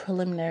these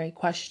preliminary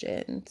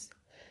questions,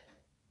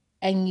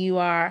 and you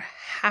are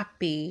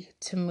happy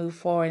to move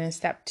forward in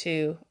step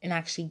 2 and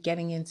actually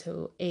getting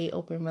into a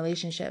open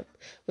relationship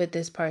with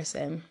this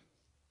person,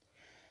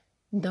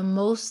 the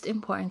most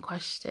important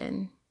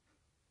question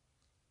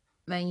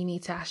that you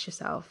need to ask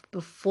yourself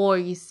before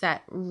you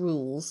set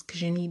rules,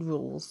 because you need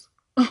rules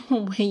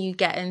when you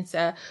get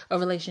into a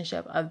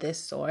relationship of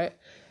this sort,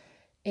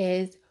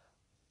 is,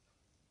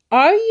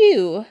 are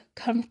you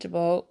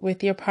comfortable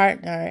with your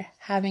partner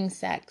having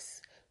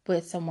sex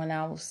with someone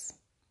else?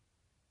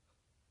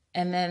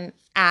 And then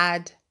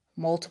add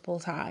multiple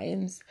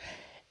times.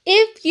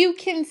 If you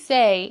can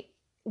say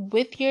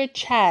with your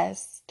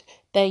chest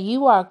that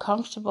you are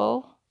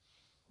comfortable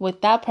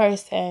with that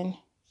person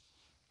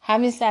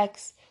having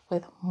sex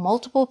with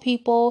multiple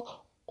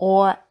people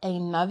or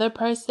another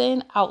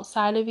person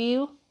outside of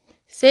you,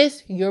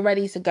 sis, you're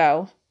ready to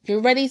go.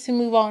 You're ready to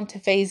move on to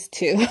phase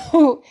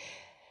 2.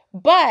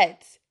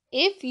 But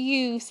if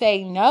you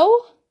say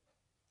no,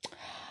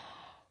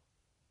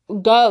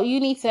 go. You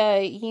need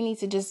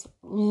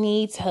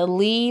to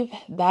leave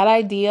that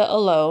idea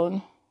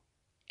alone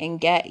and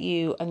get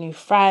you a new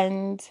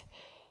friend,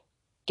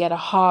 get a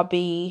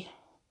hobby,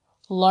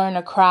 learn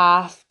a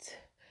craft,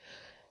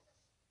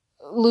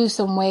 lose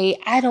some weight.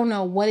 I don't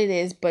know what it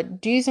is, but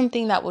do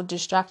something that will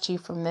distract you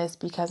from this,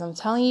 because I'm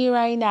telling you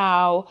right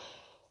now,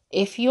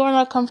 if you are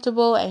not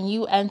comfortable and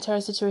you enter a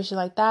situation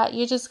like that,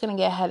 you're just going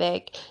to get a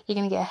headache. You're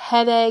going to get a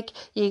headache.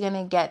 You're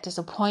going to get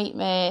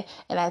disappointment.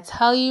 And I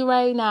tell you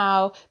right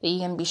now that you're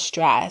going to be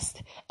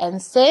stressed.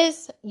 And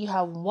sis, you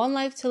have one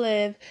life to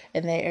live,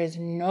 and there is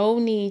no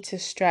need to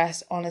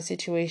stress on a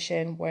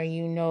situation where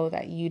you know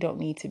that you don't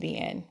need to be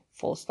in.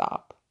 Full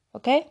stop.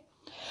 Okay?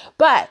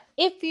 But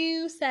if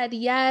you said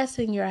yes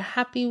and you're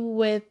happy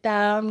with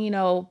them,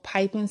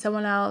 piping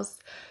someone else,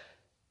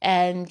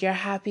 and you're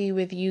happy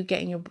with you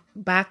getting your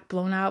back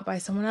blown out by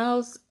someone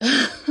else,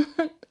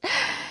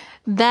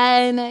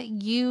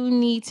 then you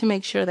need to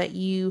make sure that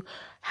you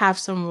have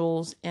some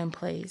rules in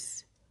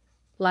place.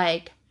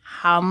 Like,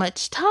 how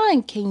much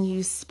time can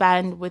you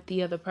spend with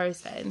the other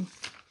person?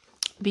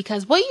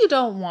 Because what you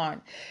don't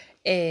want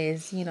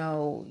is,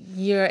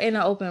 you're in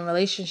an open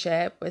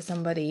relationship with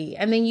somebody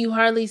and then you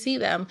hardly see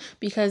them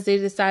because they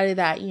decided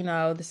that,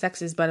 the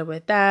sex is better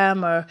with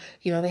them, or,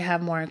 they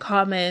have more in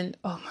common.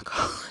 Oh my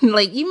God.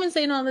 Like, even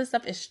saying all this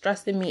stuff is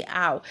stressing me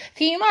out.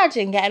 Can you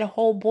imagine getting a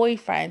whole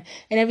boyfriend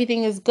and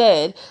everything is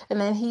good,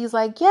 and then he's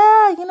like,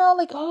 yeah,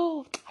 like,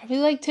 oh, I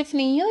really like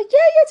Tiffany. You're like, yeah,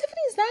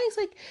 Tiffany's nice.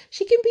 Like,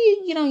 she can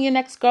be, your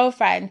next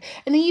girlfriend.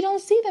 And then you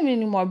don't see them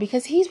anymore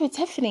because he's with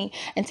Tiffany,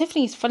 and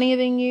Tiffany's funnier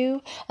than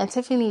you, and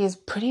Tiffany is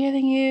prettier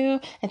than you,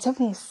 and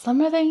Tiffany is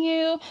slimmer than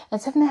you,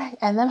 and Tiffany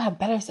and them have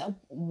better stuff.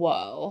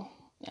 Whoa.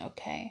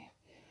 Okay.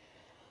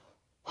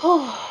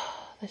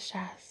 The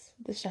stress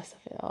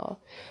of it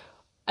all.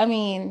 I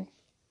mean,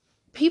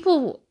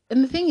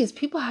 and the thing is,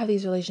 people have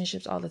these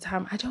relationships all the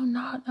time. I do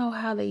not know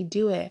how they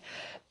do it,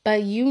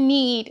 but you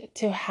need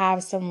to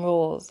have some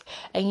rules,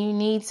 and you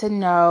need to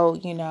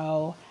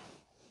know,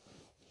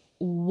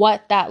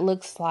 what that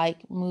looks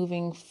like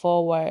moving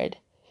forward.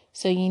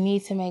 So you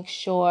need to make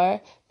sure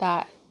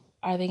that,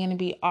 are they going to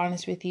be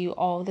honest with you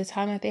all the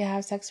time that they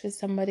have sex with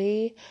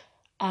somebody?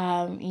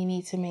 You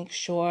need to make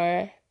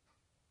sure,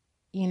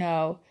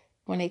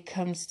 when it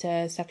comes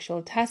to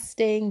sexual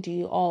testing, do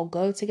you all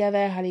go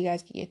together? How do you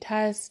guys get your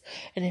tests?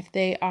 And if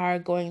they are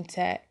going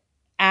to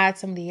add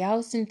somebody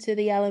else into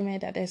the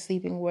element that they're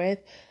sleeping with,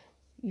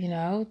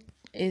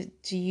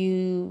 do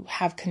you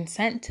have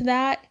consent to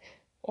that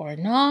or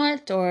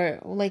not? Or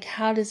like,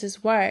 how does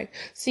this work?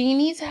 So you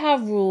need to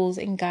have rules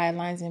and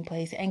guidelines in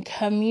place, and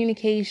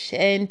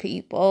communication,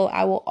 people.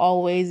 I will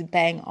always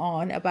bang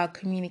on about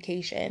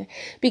communication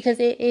because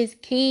it is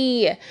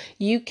key.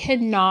 You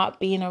cannot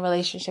be in a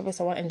relationship with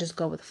someone and just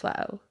go with the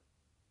flow.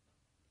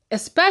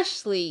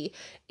 Especially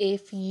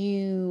if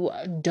you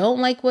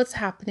don't like what's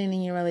happening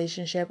in your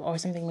relationship, or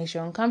something makes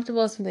you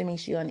uncomfortable, something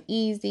makes you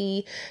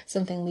uneasy,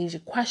 something leaves you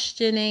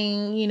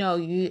questioning,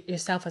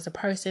 yourself as a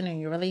person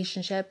and your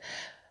relationship.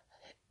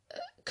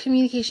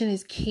 Communication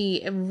is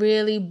key. It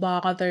really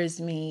bothers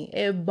me.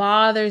 It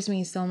bothers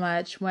me so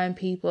much when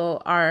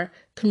people are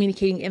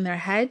communicating in their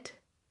head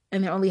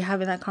and they're only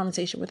having that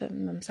conversation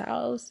within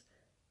themselves,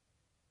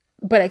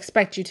 but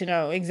expect you to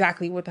know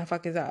exactly what the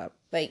fuck is up.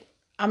 Like,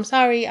 I'm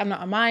sorry, I'm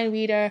not a mind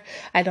reader.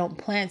 I don't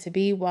plan to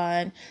be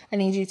one. I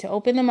need you to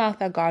open the mouth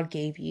that God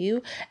gave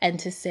you and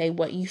to say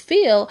what you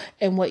feel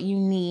and what you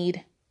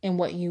need and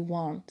what you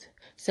want.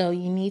 So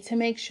you need to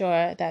make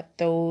sure that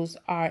those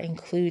are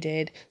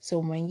included. So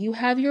when you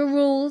have your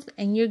rules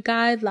and your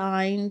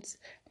guidelines,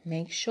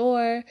 make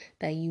sure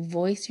that you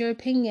voice your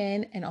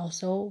opinion and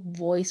also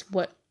voice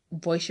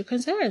your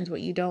concerns,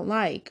 what you don't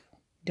like.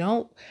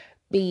 Don't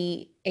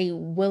be a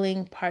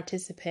willing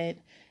participant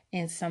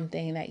in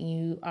something that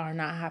you are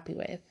not happy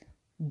with.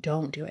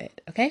 Don't do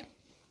it, okay?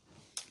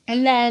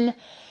 And then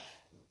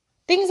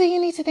things that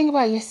you need to think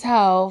about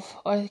yourself,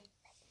 or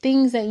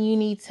things that you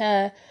need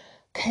to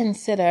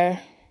consider.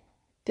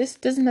 This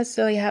doesn't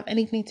necessarily have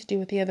anything to do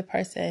with the other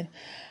person,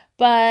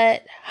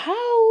 but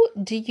how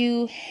do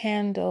you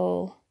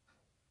handle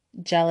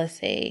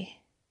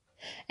jealousy?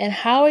 And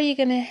how are you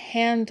going to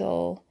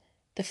handle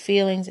the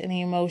feelings and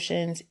the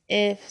emotions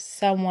if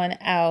someone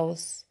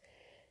else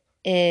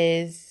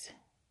is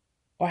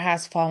or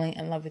has fallen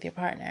in love with your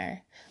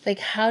partner? Like,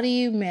 how do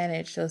you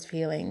manage those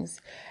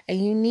feelings?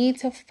 And you need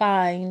to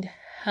find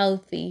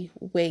healthy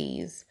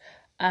ways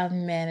of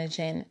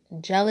managing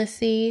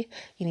jealousy.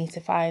 You need to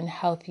find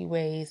healthy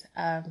ways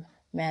of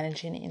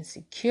managing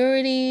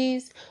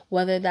insecurities,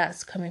 whether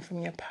that's coming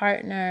from your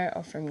partner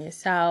or from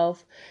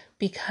yourself,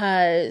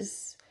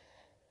 because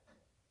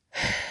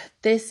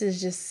this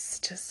is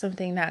just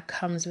something that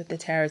comes with the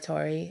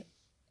territory.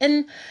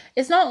 And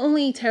it's not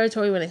only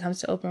territory when it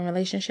comes to open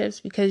relationships,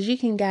 because you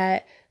can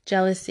get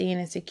jealousy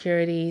and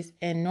insecurities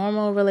in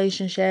normal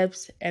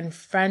relationships and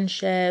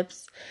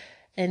friendships,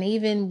 and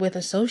even with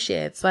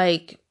associates,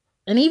 and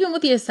even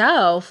with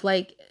yourself.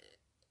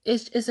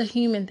 It's a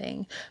human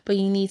thing, but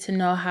you need to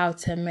know how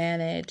to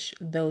manage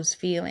those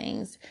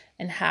feelings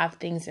and have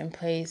things in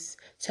place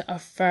to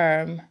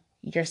affirm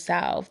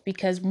yourself.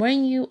 Because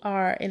when you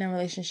are in a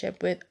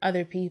relationship with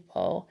other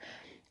people,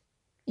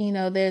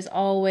 there's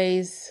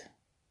always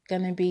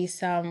going to be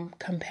some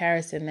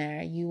comparison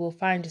there. You will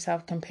find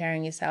yourself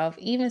comparing yourself,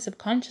 even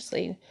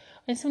subconsciously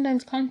and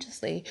sometimes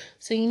consciously.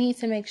 So you need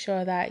to make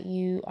sure that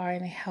you are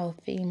in a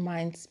healthy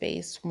mind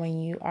space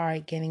when you are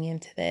getting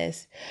into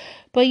this.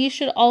 But you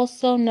should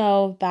also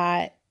know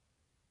that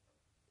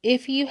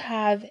if you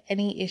have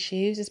any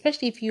issues,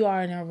 especially if you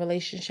are in a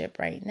relationship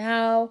right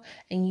now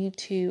and you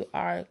two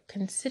are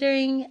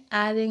considering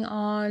adding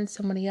on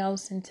somebody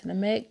else into the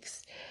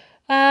mix,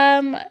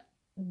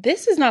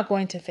 this is not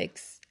going to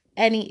fix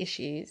any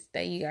issues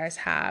that you guys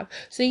have.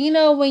 So,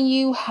 when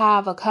you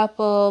have a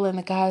couple and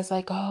the guy's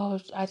like, oh,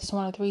 I just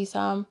want a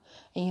threesome,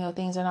 and,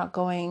 things are not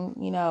going,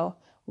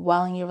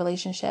 well in your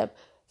relationship,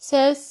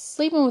 sis,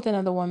 sleeping with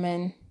another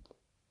woman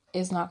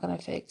is not going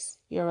to fix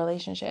your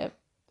relationship.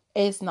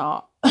 It's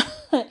not.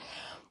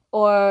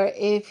 Or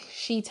if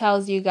she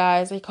tells you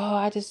guys like, oh,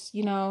 I just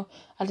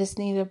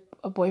need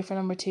a boyfriend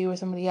number 2 or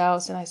somebody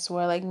else, and I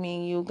swear, like, me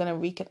and you gonna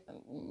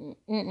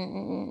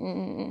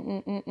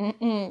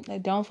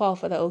don't fall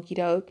for the okie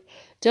doke.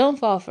 Don't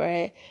fall for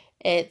it.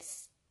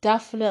 It's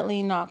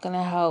definitely not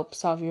gonna help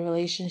solve your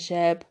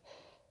relationship.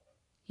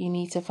 You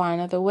need to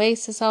find other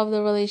ways to solve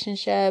the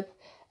relationship,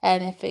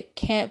 and if it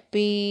can't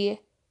be,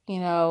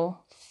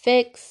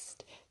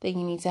 fixed, then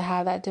you need to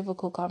have that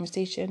difficult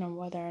conversation on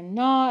whether or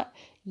not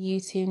you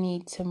two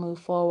need to move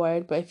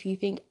forward. But if you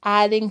think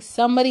adding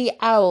somebody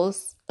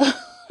else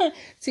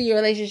to your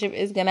relationship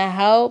is gonna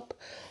help,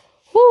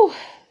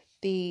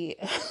 the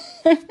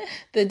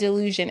the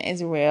delusion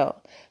is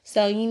real.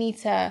 So you need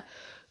to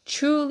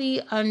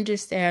truly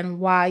understand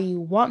why you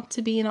want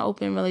to be in an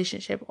open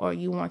relationship or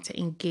you want to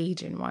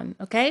engage in one,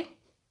 okay?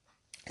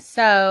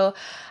 So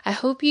I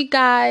hope you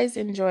guys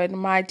enjoyed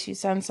my 2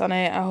 cents on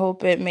it. I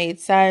hope it made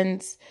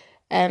sense,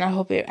 and I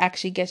hope it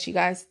actually gets you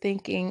guys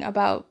thinking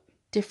about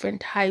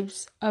different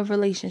types of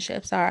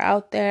relationships that are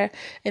out there.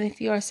 And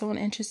if you are someone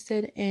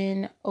interested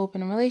in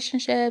open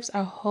relationships,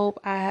 I hope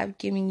I have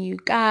given you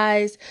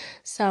guys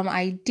some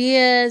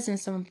ideas and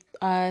some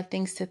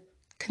things to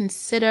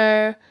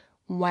consider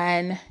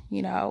when,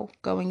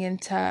 going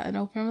into an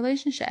open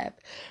relationship.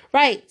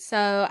 Right,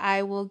 so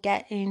I will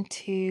get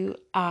into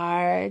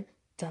our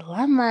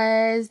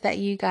dilemmas that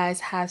you guys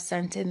have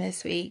sent in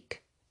this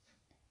week.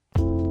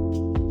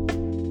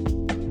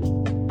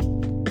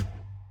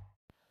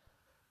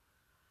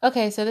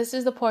 Okay, so this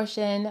is the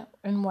portion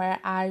in where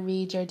I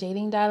read your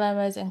dating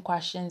dilemmas and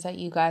questions that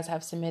you guys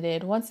have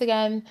submitted. Once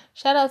again,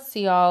 shout out to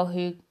y'all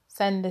who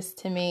send this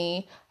to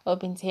me,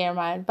 hoping to hear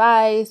my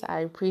advice. I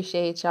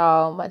appreciate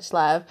y'all. Much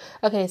love.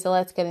 Okay, so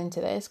let's get into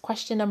this.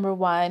 Question number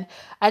 1.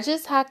 I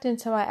just hacked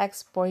into my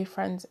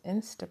ex-boyfriend's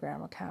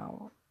Instagram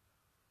account.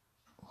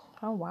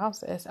 Oh, wow,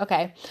 sis.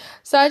 Okay.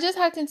 So I just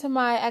hacked into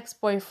my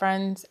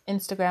ex-boyfriend's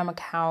Instagram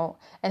account,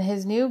 and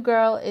his new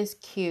girl is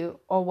cute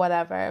or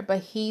whatever, but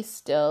he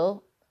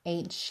still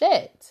ain't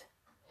shit.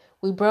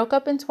 We broke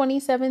up in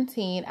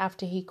 2017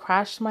 after he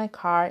crashed my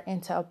car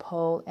into a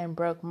pole and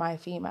broke my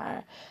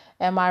femur.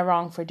 Am I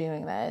wrong for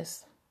doing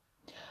this?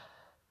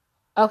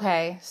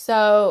 Okay,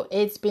 so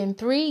it's been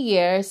 3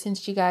 years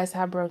since you guys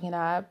have broken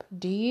up.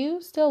 Do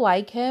you still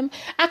like him?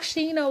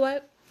 Actually, you know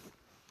what?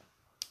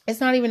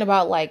 It's not even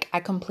about like, I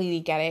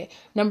completely get it.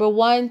 Number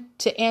 1,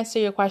 to answer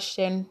your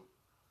question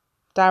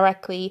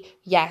directly,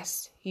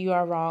 yes, you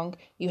are wrong.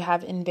 You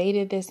have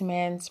invaded this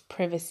man's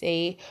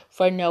privacy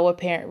for no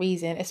apparent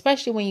reason,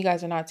 especially when you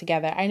guys are not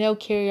together. I know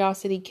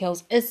curiosity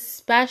kills,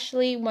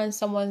 especially when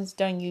someone's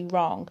done you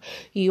wrong.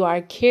 You are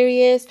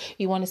curious.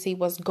 You want to see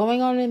what's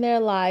going on in their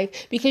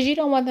life because you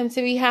don't want them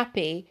to be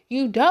happy.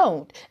 You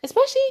don't.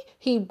 Especially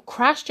he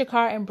crashed your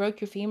car and broke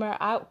your femur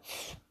out.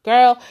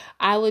 Girl,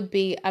 I would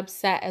be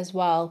upset as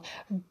well,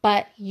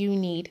 but you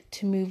need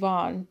to move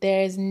on.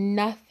 There is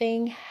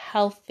nothing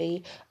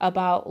healthy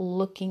about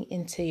looking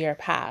into your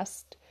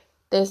past.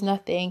 There's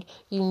nothing.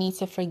 You need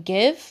to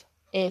forgive.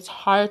 It's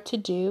hard to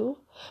do,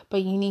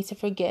 but you need to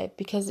forgive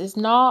because it's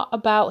not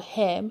about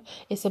him.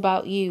 It's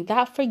about you.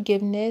 That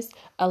forgiveness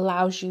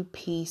allows you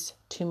peace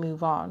to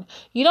move on.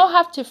 You don't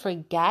have to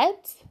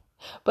forget,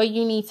 but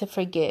you need to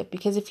forgive,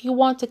 because if you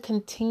want to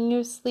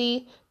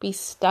continuously be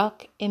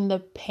stuck in the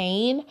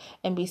pain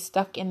and be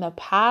stuck in the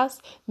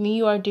past, then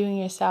you are doing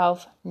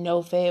yourself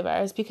no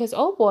favors, because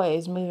oh boy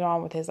is moving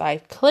on with his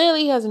life.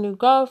 Clearly he has a new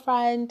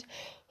girlfriend.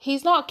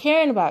 He's not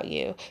caring about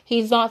you.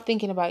 He's not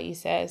thinking about you,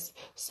 sis.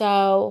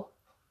 So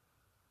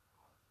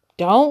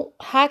don't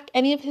hack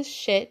any of his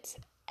shit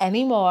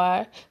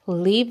anymore.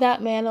 Leave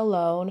that man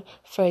alone.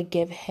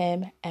 Forgive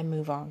him and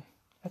move on.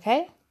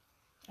 Okay?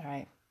 All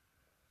right.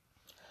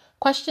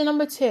 Question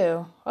number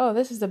 2. Oh,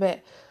 this is a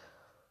bit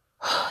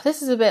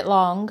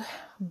long,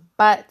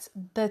 but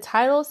the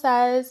title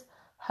says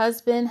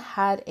husband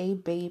had a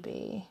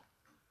baby.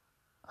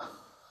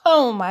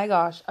 Oh my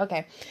gosh.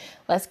 Okay,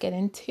 let's get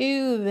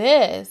into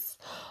this.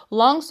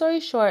 Long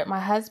story short, my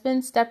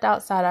husband stepped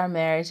outside our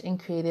marriage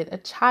and created a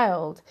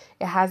child.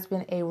 It has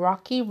been a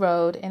rocky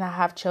road, and I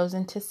have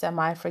chosen to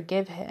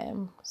semi-forgive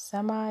him.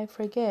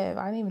 Semi-forgive?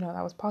 I didn't even know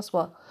that was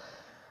possible.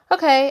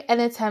 Okay, an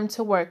attempt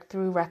to work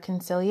through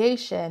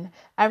reconciliation.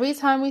 Every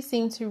time we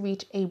seem to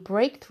reach a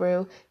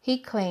breakthrough, he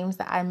claims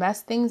that I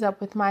messed things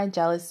up with my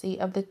jealousy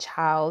of the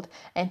child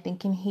and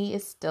thinking he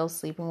is still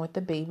sleeping with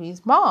the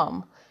baby's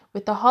mom.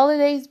 With the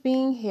holidays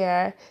being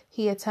here,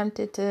 he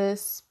attempted to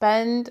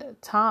spend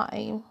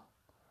time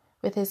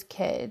with his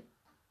kid.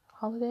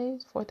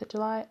 Holidays? 4th of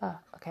July? Oh,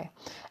 okay.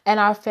 And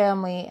our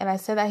family. And I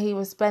said that he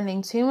was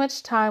spending too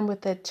much time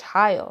with the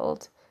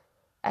child,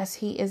 as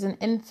he is an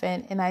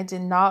infant, and I did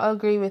not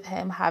agree with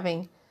him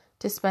having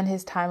to spend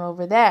his time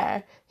over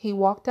there. He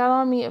walked out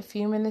on me a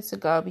few minutes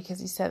ago because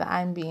he said that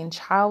I'm being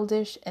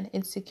childish and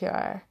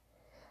insecure.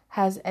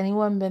 Has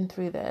anyone been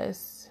through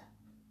this?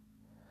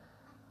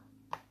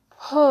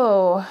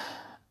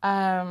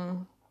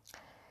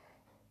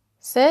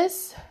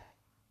 Sis,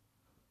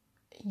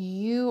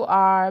 you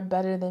are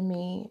better than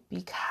me,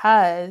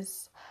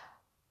 because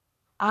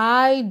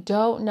I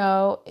don't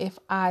know if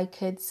I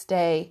could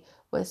stay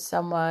with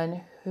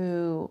someone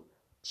who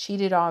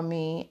cheated on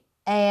me,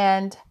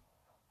 and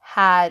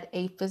had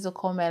a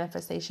physical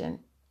manifestation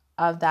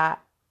of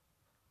that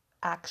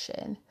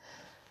action.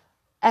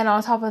 And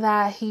on top of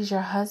that, he's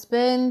your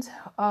husband.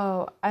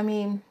 Oh, I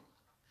mean,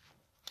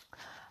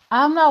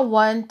 I'm not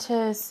one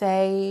to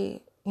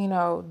say,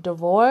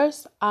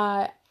 divorce.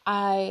 I'm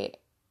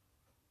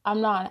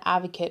not an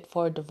advocate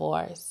for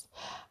divorce.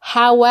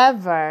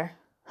 However,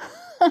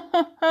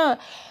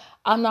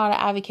 I'm not an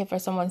advocate for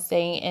someone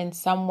staying in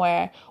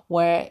somewhere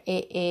where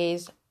it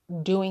is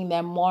doing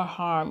them more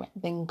harm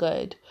than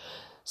good.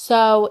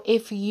 So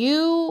if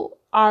you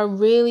are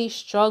really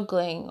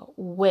struggling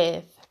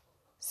with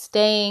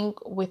staying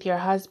with your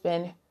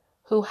husband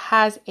who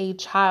has a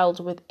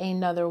child with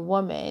another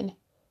woman,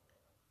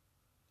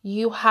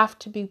 you have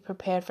to be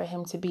prepared for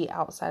him to be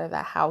outside of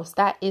that house.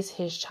 That is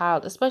his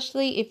child,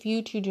 especially if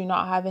you two do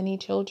not have any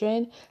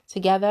children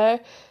together.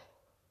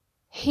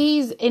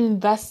 He's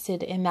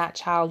invested in that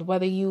child,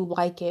 whether you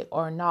like it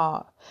or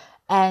not.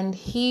 And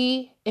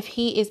if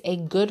he is a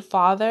good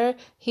father,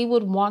 he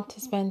would want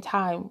to spend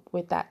time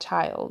with that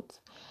child.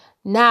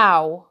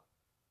 Now,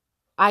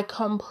 I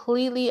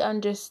completely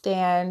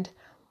understand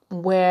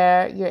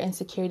where your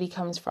insecurity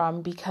comes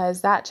from,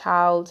 because that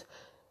child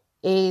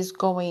is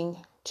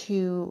going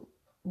to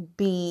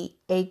be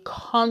a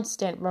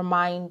constant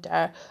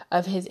reminder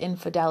of his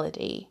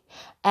infidelity.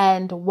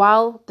 And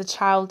while the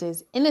child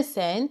is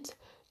innocent,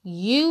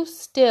 you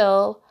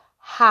still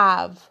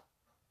have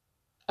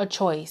a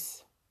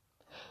choice.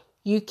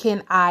 You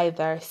can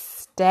either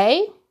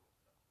stay,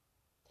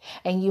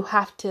 and you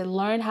have to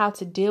learn how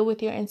to deal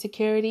with your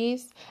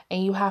insecurities,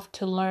 and you have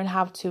to learn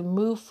how to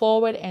move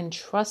forward and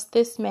trust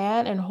this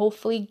man, and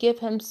hopefully give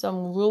him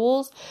some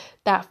rules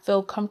that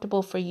feel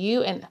comfortable for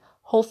you, and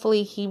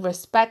hopefully he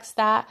respects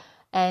that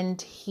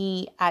and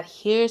he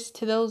adheres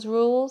to those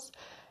rules,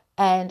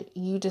 and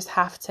you just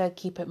have to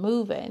keep it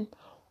moving.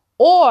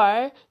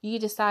 Or you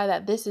decide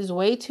that this is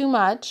way too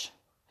much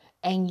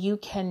and you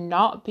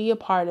cannot be a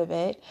part of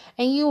it,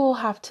 and you will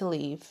have to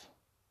leave.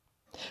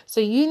 So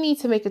you need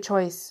to make a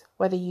choice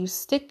whether you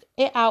stick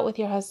it out with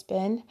your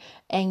husband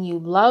and you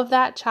love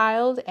that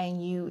child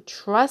and you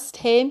trust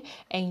him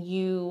and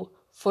you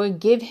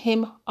forgive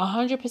him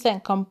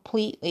 100%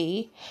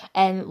 completely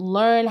and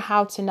learn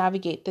how to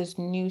navigate this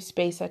new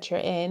space that you're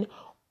in.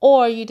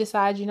 Or you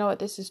decide, you know what,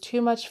 this is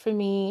too much for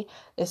me.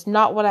 It's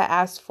not what I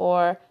asked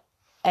for,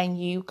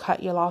 and you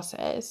cut your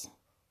losses.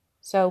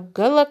 So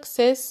good luck,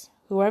 sis.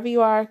 Whoever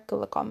you are, good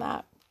luck on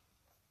that.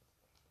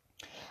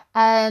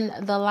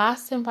 And the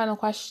last and final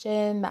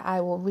question that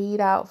I will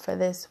read out for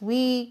this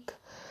week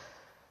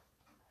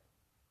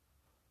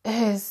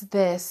is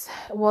this.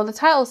 Well, the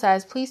title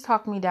says, please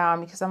talk me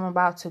down because I'm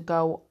about to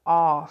go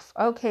off.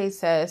 Okay,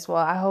 sis. Well,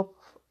 I hope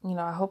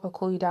I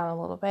cool you down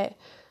a little bit.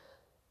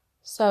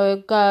 So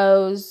it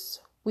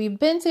goes, we've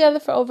been together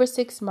for over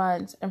 6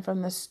 months, and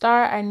from the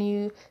start, I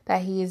knew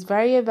that he is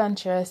very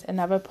adventurous and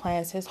never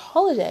plans his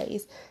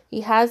holidays.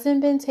 He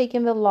hasn't been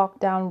taking the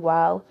lockdown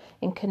well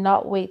and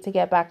cannot wait to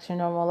get back to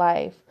normal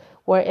life.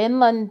 We're in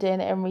London,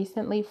 and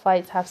recently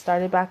flights have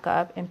started back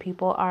up and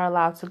people are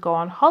allowed to go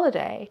on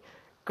holiday.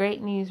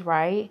 Great news,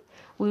 right?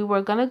 We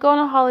were going to go on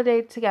a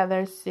holiday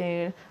together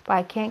soon, but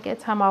I can't get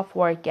time off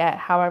work yet.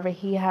 However,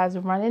 he has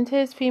run into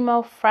his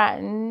female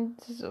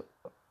friends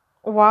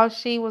while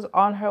she was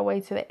on her way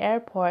to the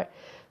airport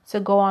to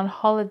go on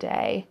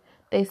holiday.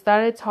 They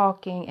started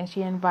talking and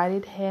she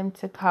invited him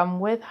to come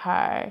with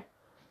her.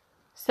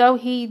 So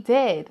he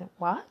did.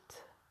 What?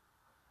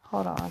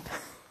 Hold on.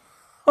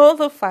 Hold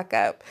the fuck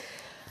up.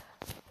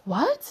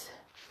 What?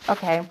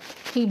 Okay.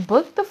 He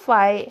booked the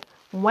flight,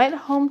 went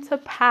home to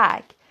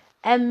pack,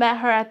 and met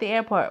her at the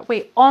airport.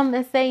 Wait, on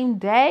the same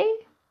day?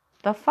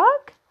 The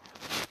fuck?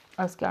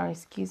 Oh,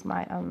 excuse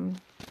my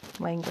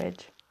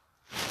language.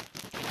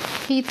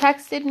 He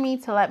texted me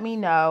to let me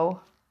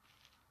know.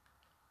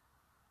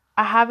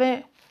 I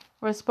haven't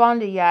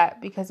responded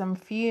yet because I'm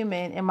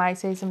fuming and might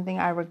say something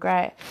I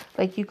regret.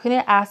 Like, you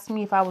couldn't ask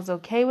me if I was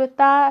okay with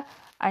that.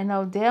 I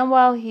know damn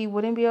well he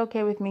wouldn't be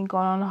okay with me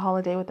going on a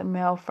holiday with a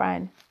male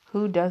friend.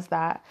 Who does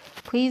that?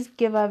 Please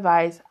give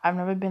advice. I've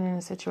never been in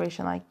a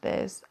situation like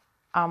this.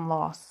 I'm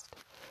lost.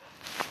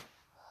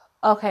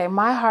 Okay,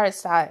 my heart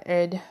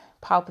started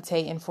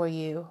palpitating for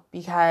you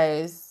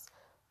because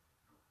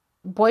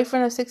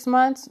boyfriend of 6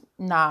 months?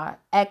 Nah,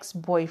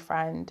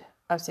 ex-boyfriend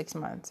of 6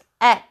 months.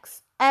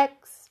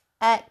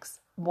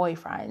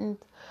 Ex-boyfriend.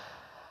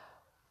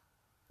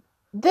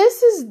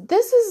 This is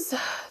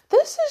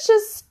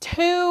just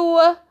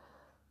too.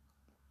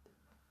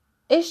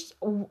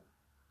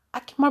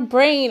 My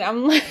brain.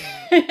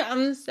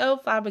 I'm so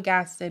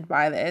flabbergasted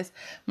by this.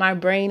 My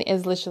brain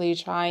is literally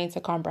trying to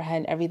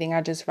comprehend everything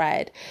I just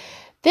read.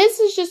 This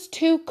is just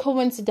too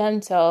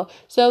coincidental.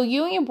 So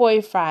you and your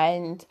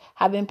boyfriend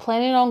have been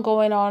planning on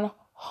going on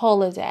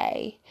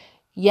holiday,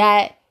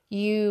 yet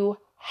you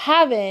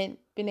haven't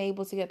been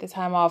able to get the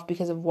time off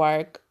because of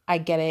work. I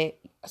get it,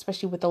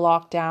 especially with the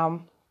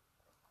lockdown.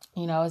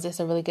 Is this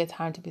a really good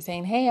time to be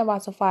saying, hey, I'm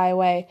about to fly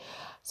away?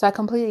 So I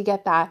completely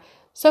get that.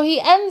 So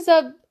he ends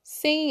up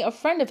seeing a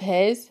friend of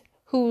his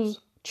who's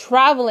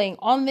traveling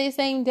on the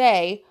same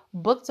day,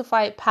 booked a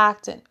flight,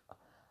 packed, and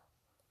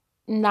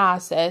nah,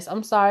 sis,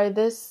 I'm sorry.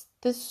 This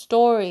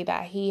story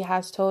that he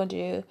has told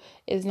you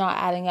is not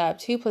adding up.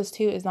 2 plus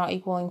 2 is not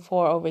equaling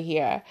 4 over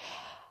here.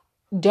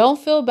 Don't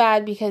feel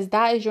bad because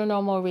that is your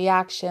normal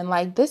reaction.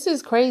 Like, this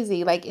is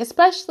crazy. Like,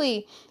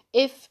 especially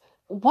if,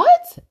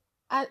 what?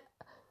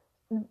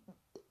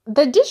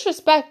 The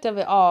disrespect of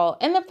it all.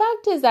 And the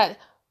fact is that,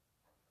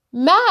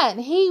 man,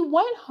 he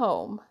went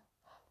home,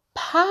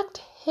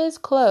 packed his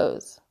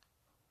clothes,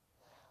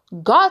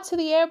 got to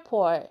the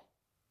airport,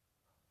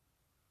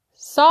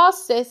 saw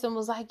sis and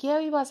was like, yeah,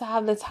 we about to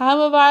have the time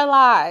of our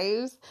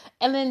lives.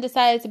 And then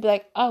decided to be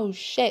like, oh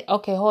shit,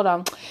 okay, hold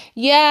on.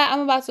 Yeah,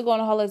 I'm about to go on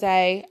a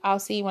holiday. I'll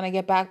see you when I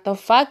get back. The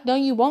fuck? No,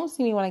 you won't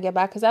see me when I get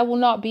back because I will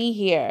not be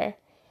here.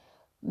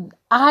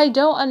 I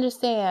don't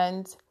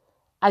understand.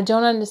 I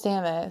don't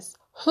understand this.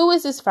 Who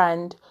is his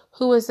friend?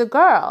 Who is the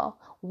girl?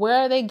 Where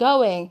are they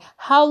going?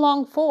 How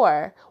long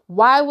for?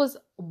 Why was,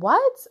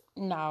 what?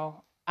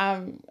 No,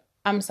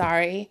 I'm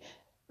sorry.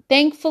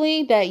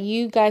 Thankfully that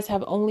you guys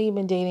have only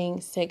been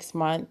dating 6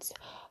 months.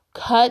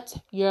 Cut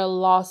your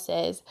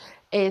losses.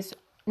 It's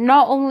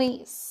not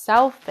only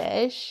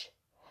selfish.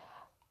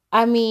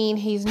 I mean,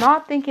 he's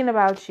not thinking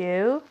about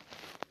you.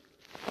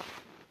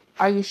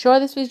 Are you sure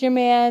this was your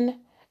man?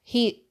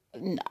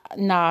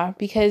 Nah,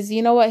 because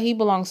you know what? He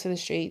belongs to the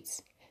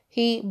streets.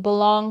 He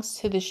belongs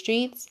to the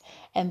streets,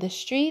 and the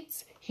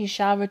streets he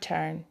shall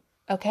return.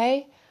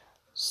 Okay?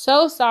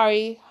 So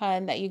sorry,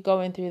 hun, that you're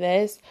going through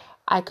this.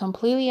 I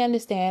completely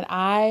understand.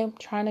 I'm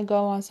trying to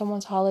go on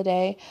someone's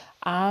holiday.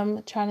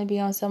 I'm trying to be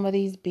on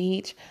somebody's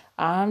beach.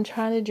 I'm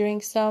trying to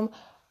drink some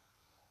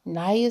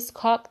nice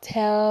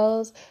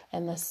cocktails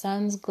and the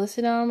sun's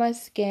glistening on my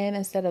skin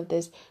instead of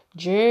this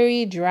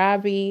dreary,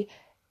 drabby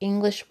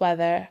English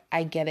weather.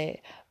 I get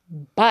it.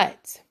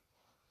 But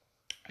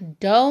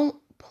don't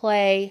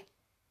play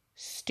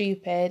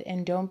stupid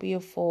and don't be a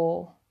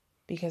fool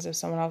because of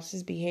someone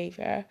else's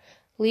behavior.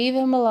 Leave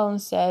him alone,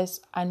 sis.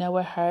 I know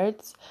it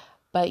hurts,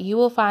 but you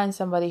will find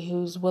somebody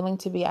who's willing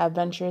to be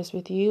adventurous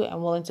with you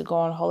and willing to go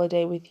on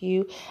holiday with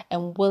you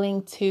and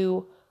willing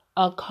to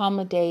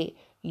accommodate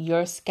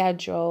your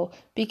schedule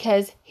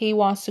because he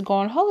wants to go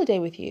on holiday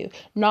with you.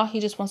 Not he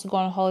just wants to go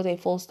on holiday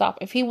full stop.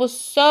 If he was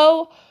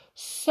so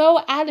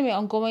adamant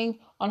on going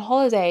on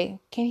holiday,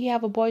 can he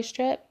have a boys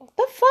trip?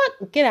 The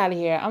fuck? Get out of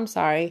here. I'm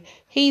sorry.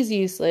 He's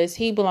useless.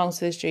 He belongs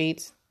to the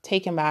streets.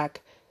 Take him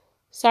back.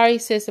 Sorry,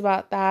 sis,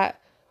 about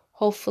that.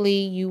 Hopefully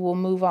you will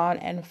move on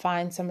and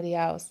find somebody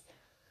else.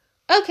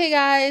 Okay,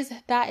 guys,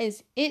 that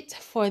is it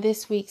for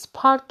this week's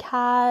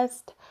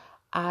podcast.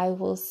 I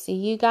will see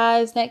you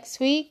guys next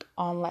week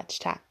on Let's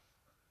Chat.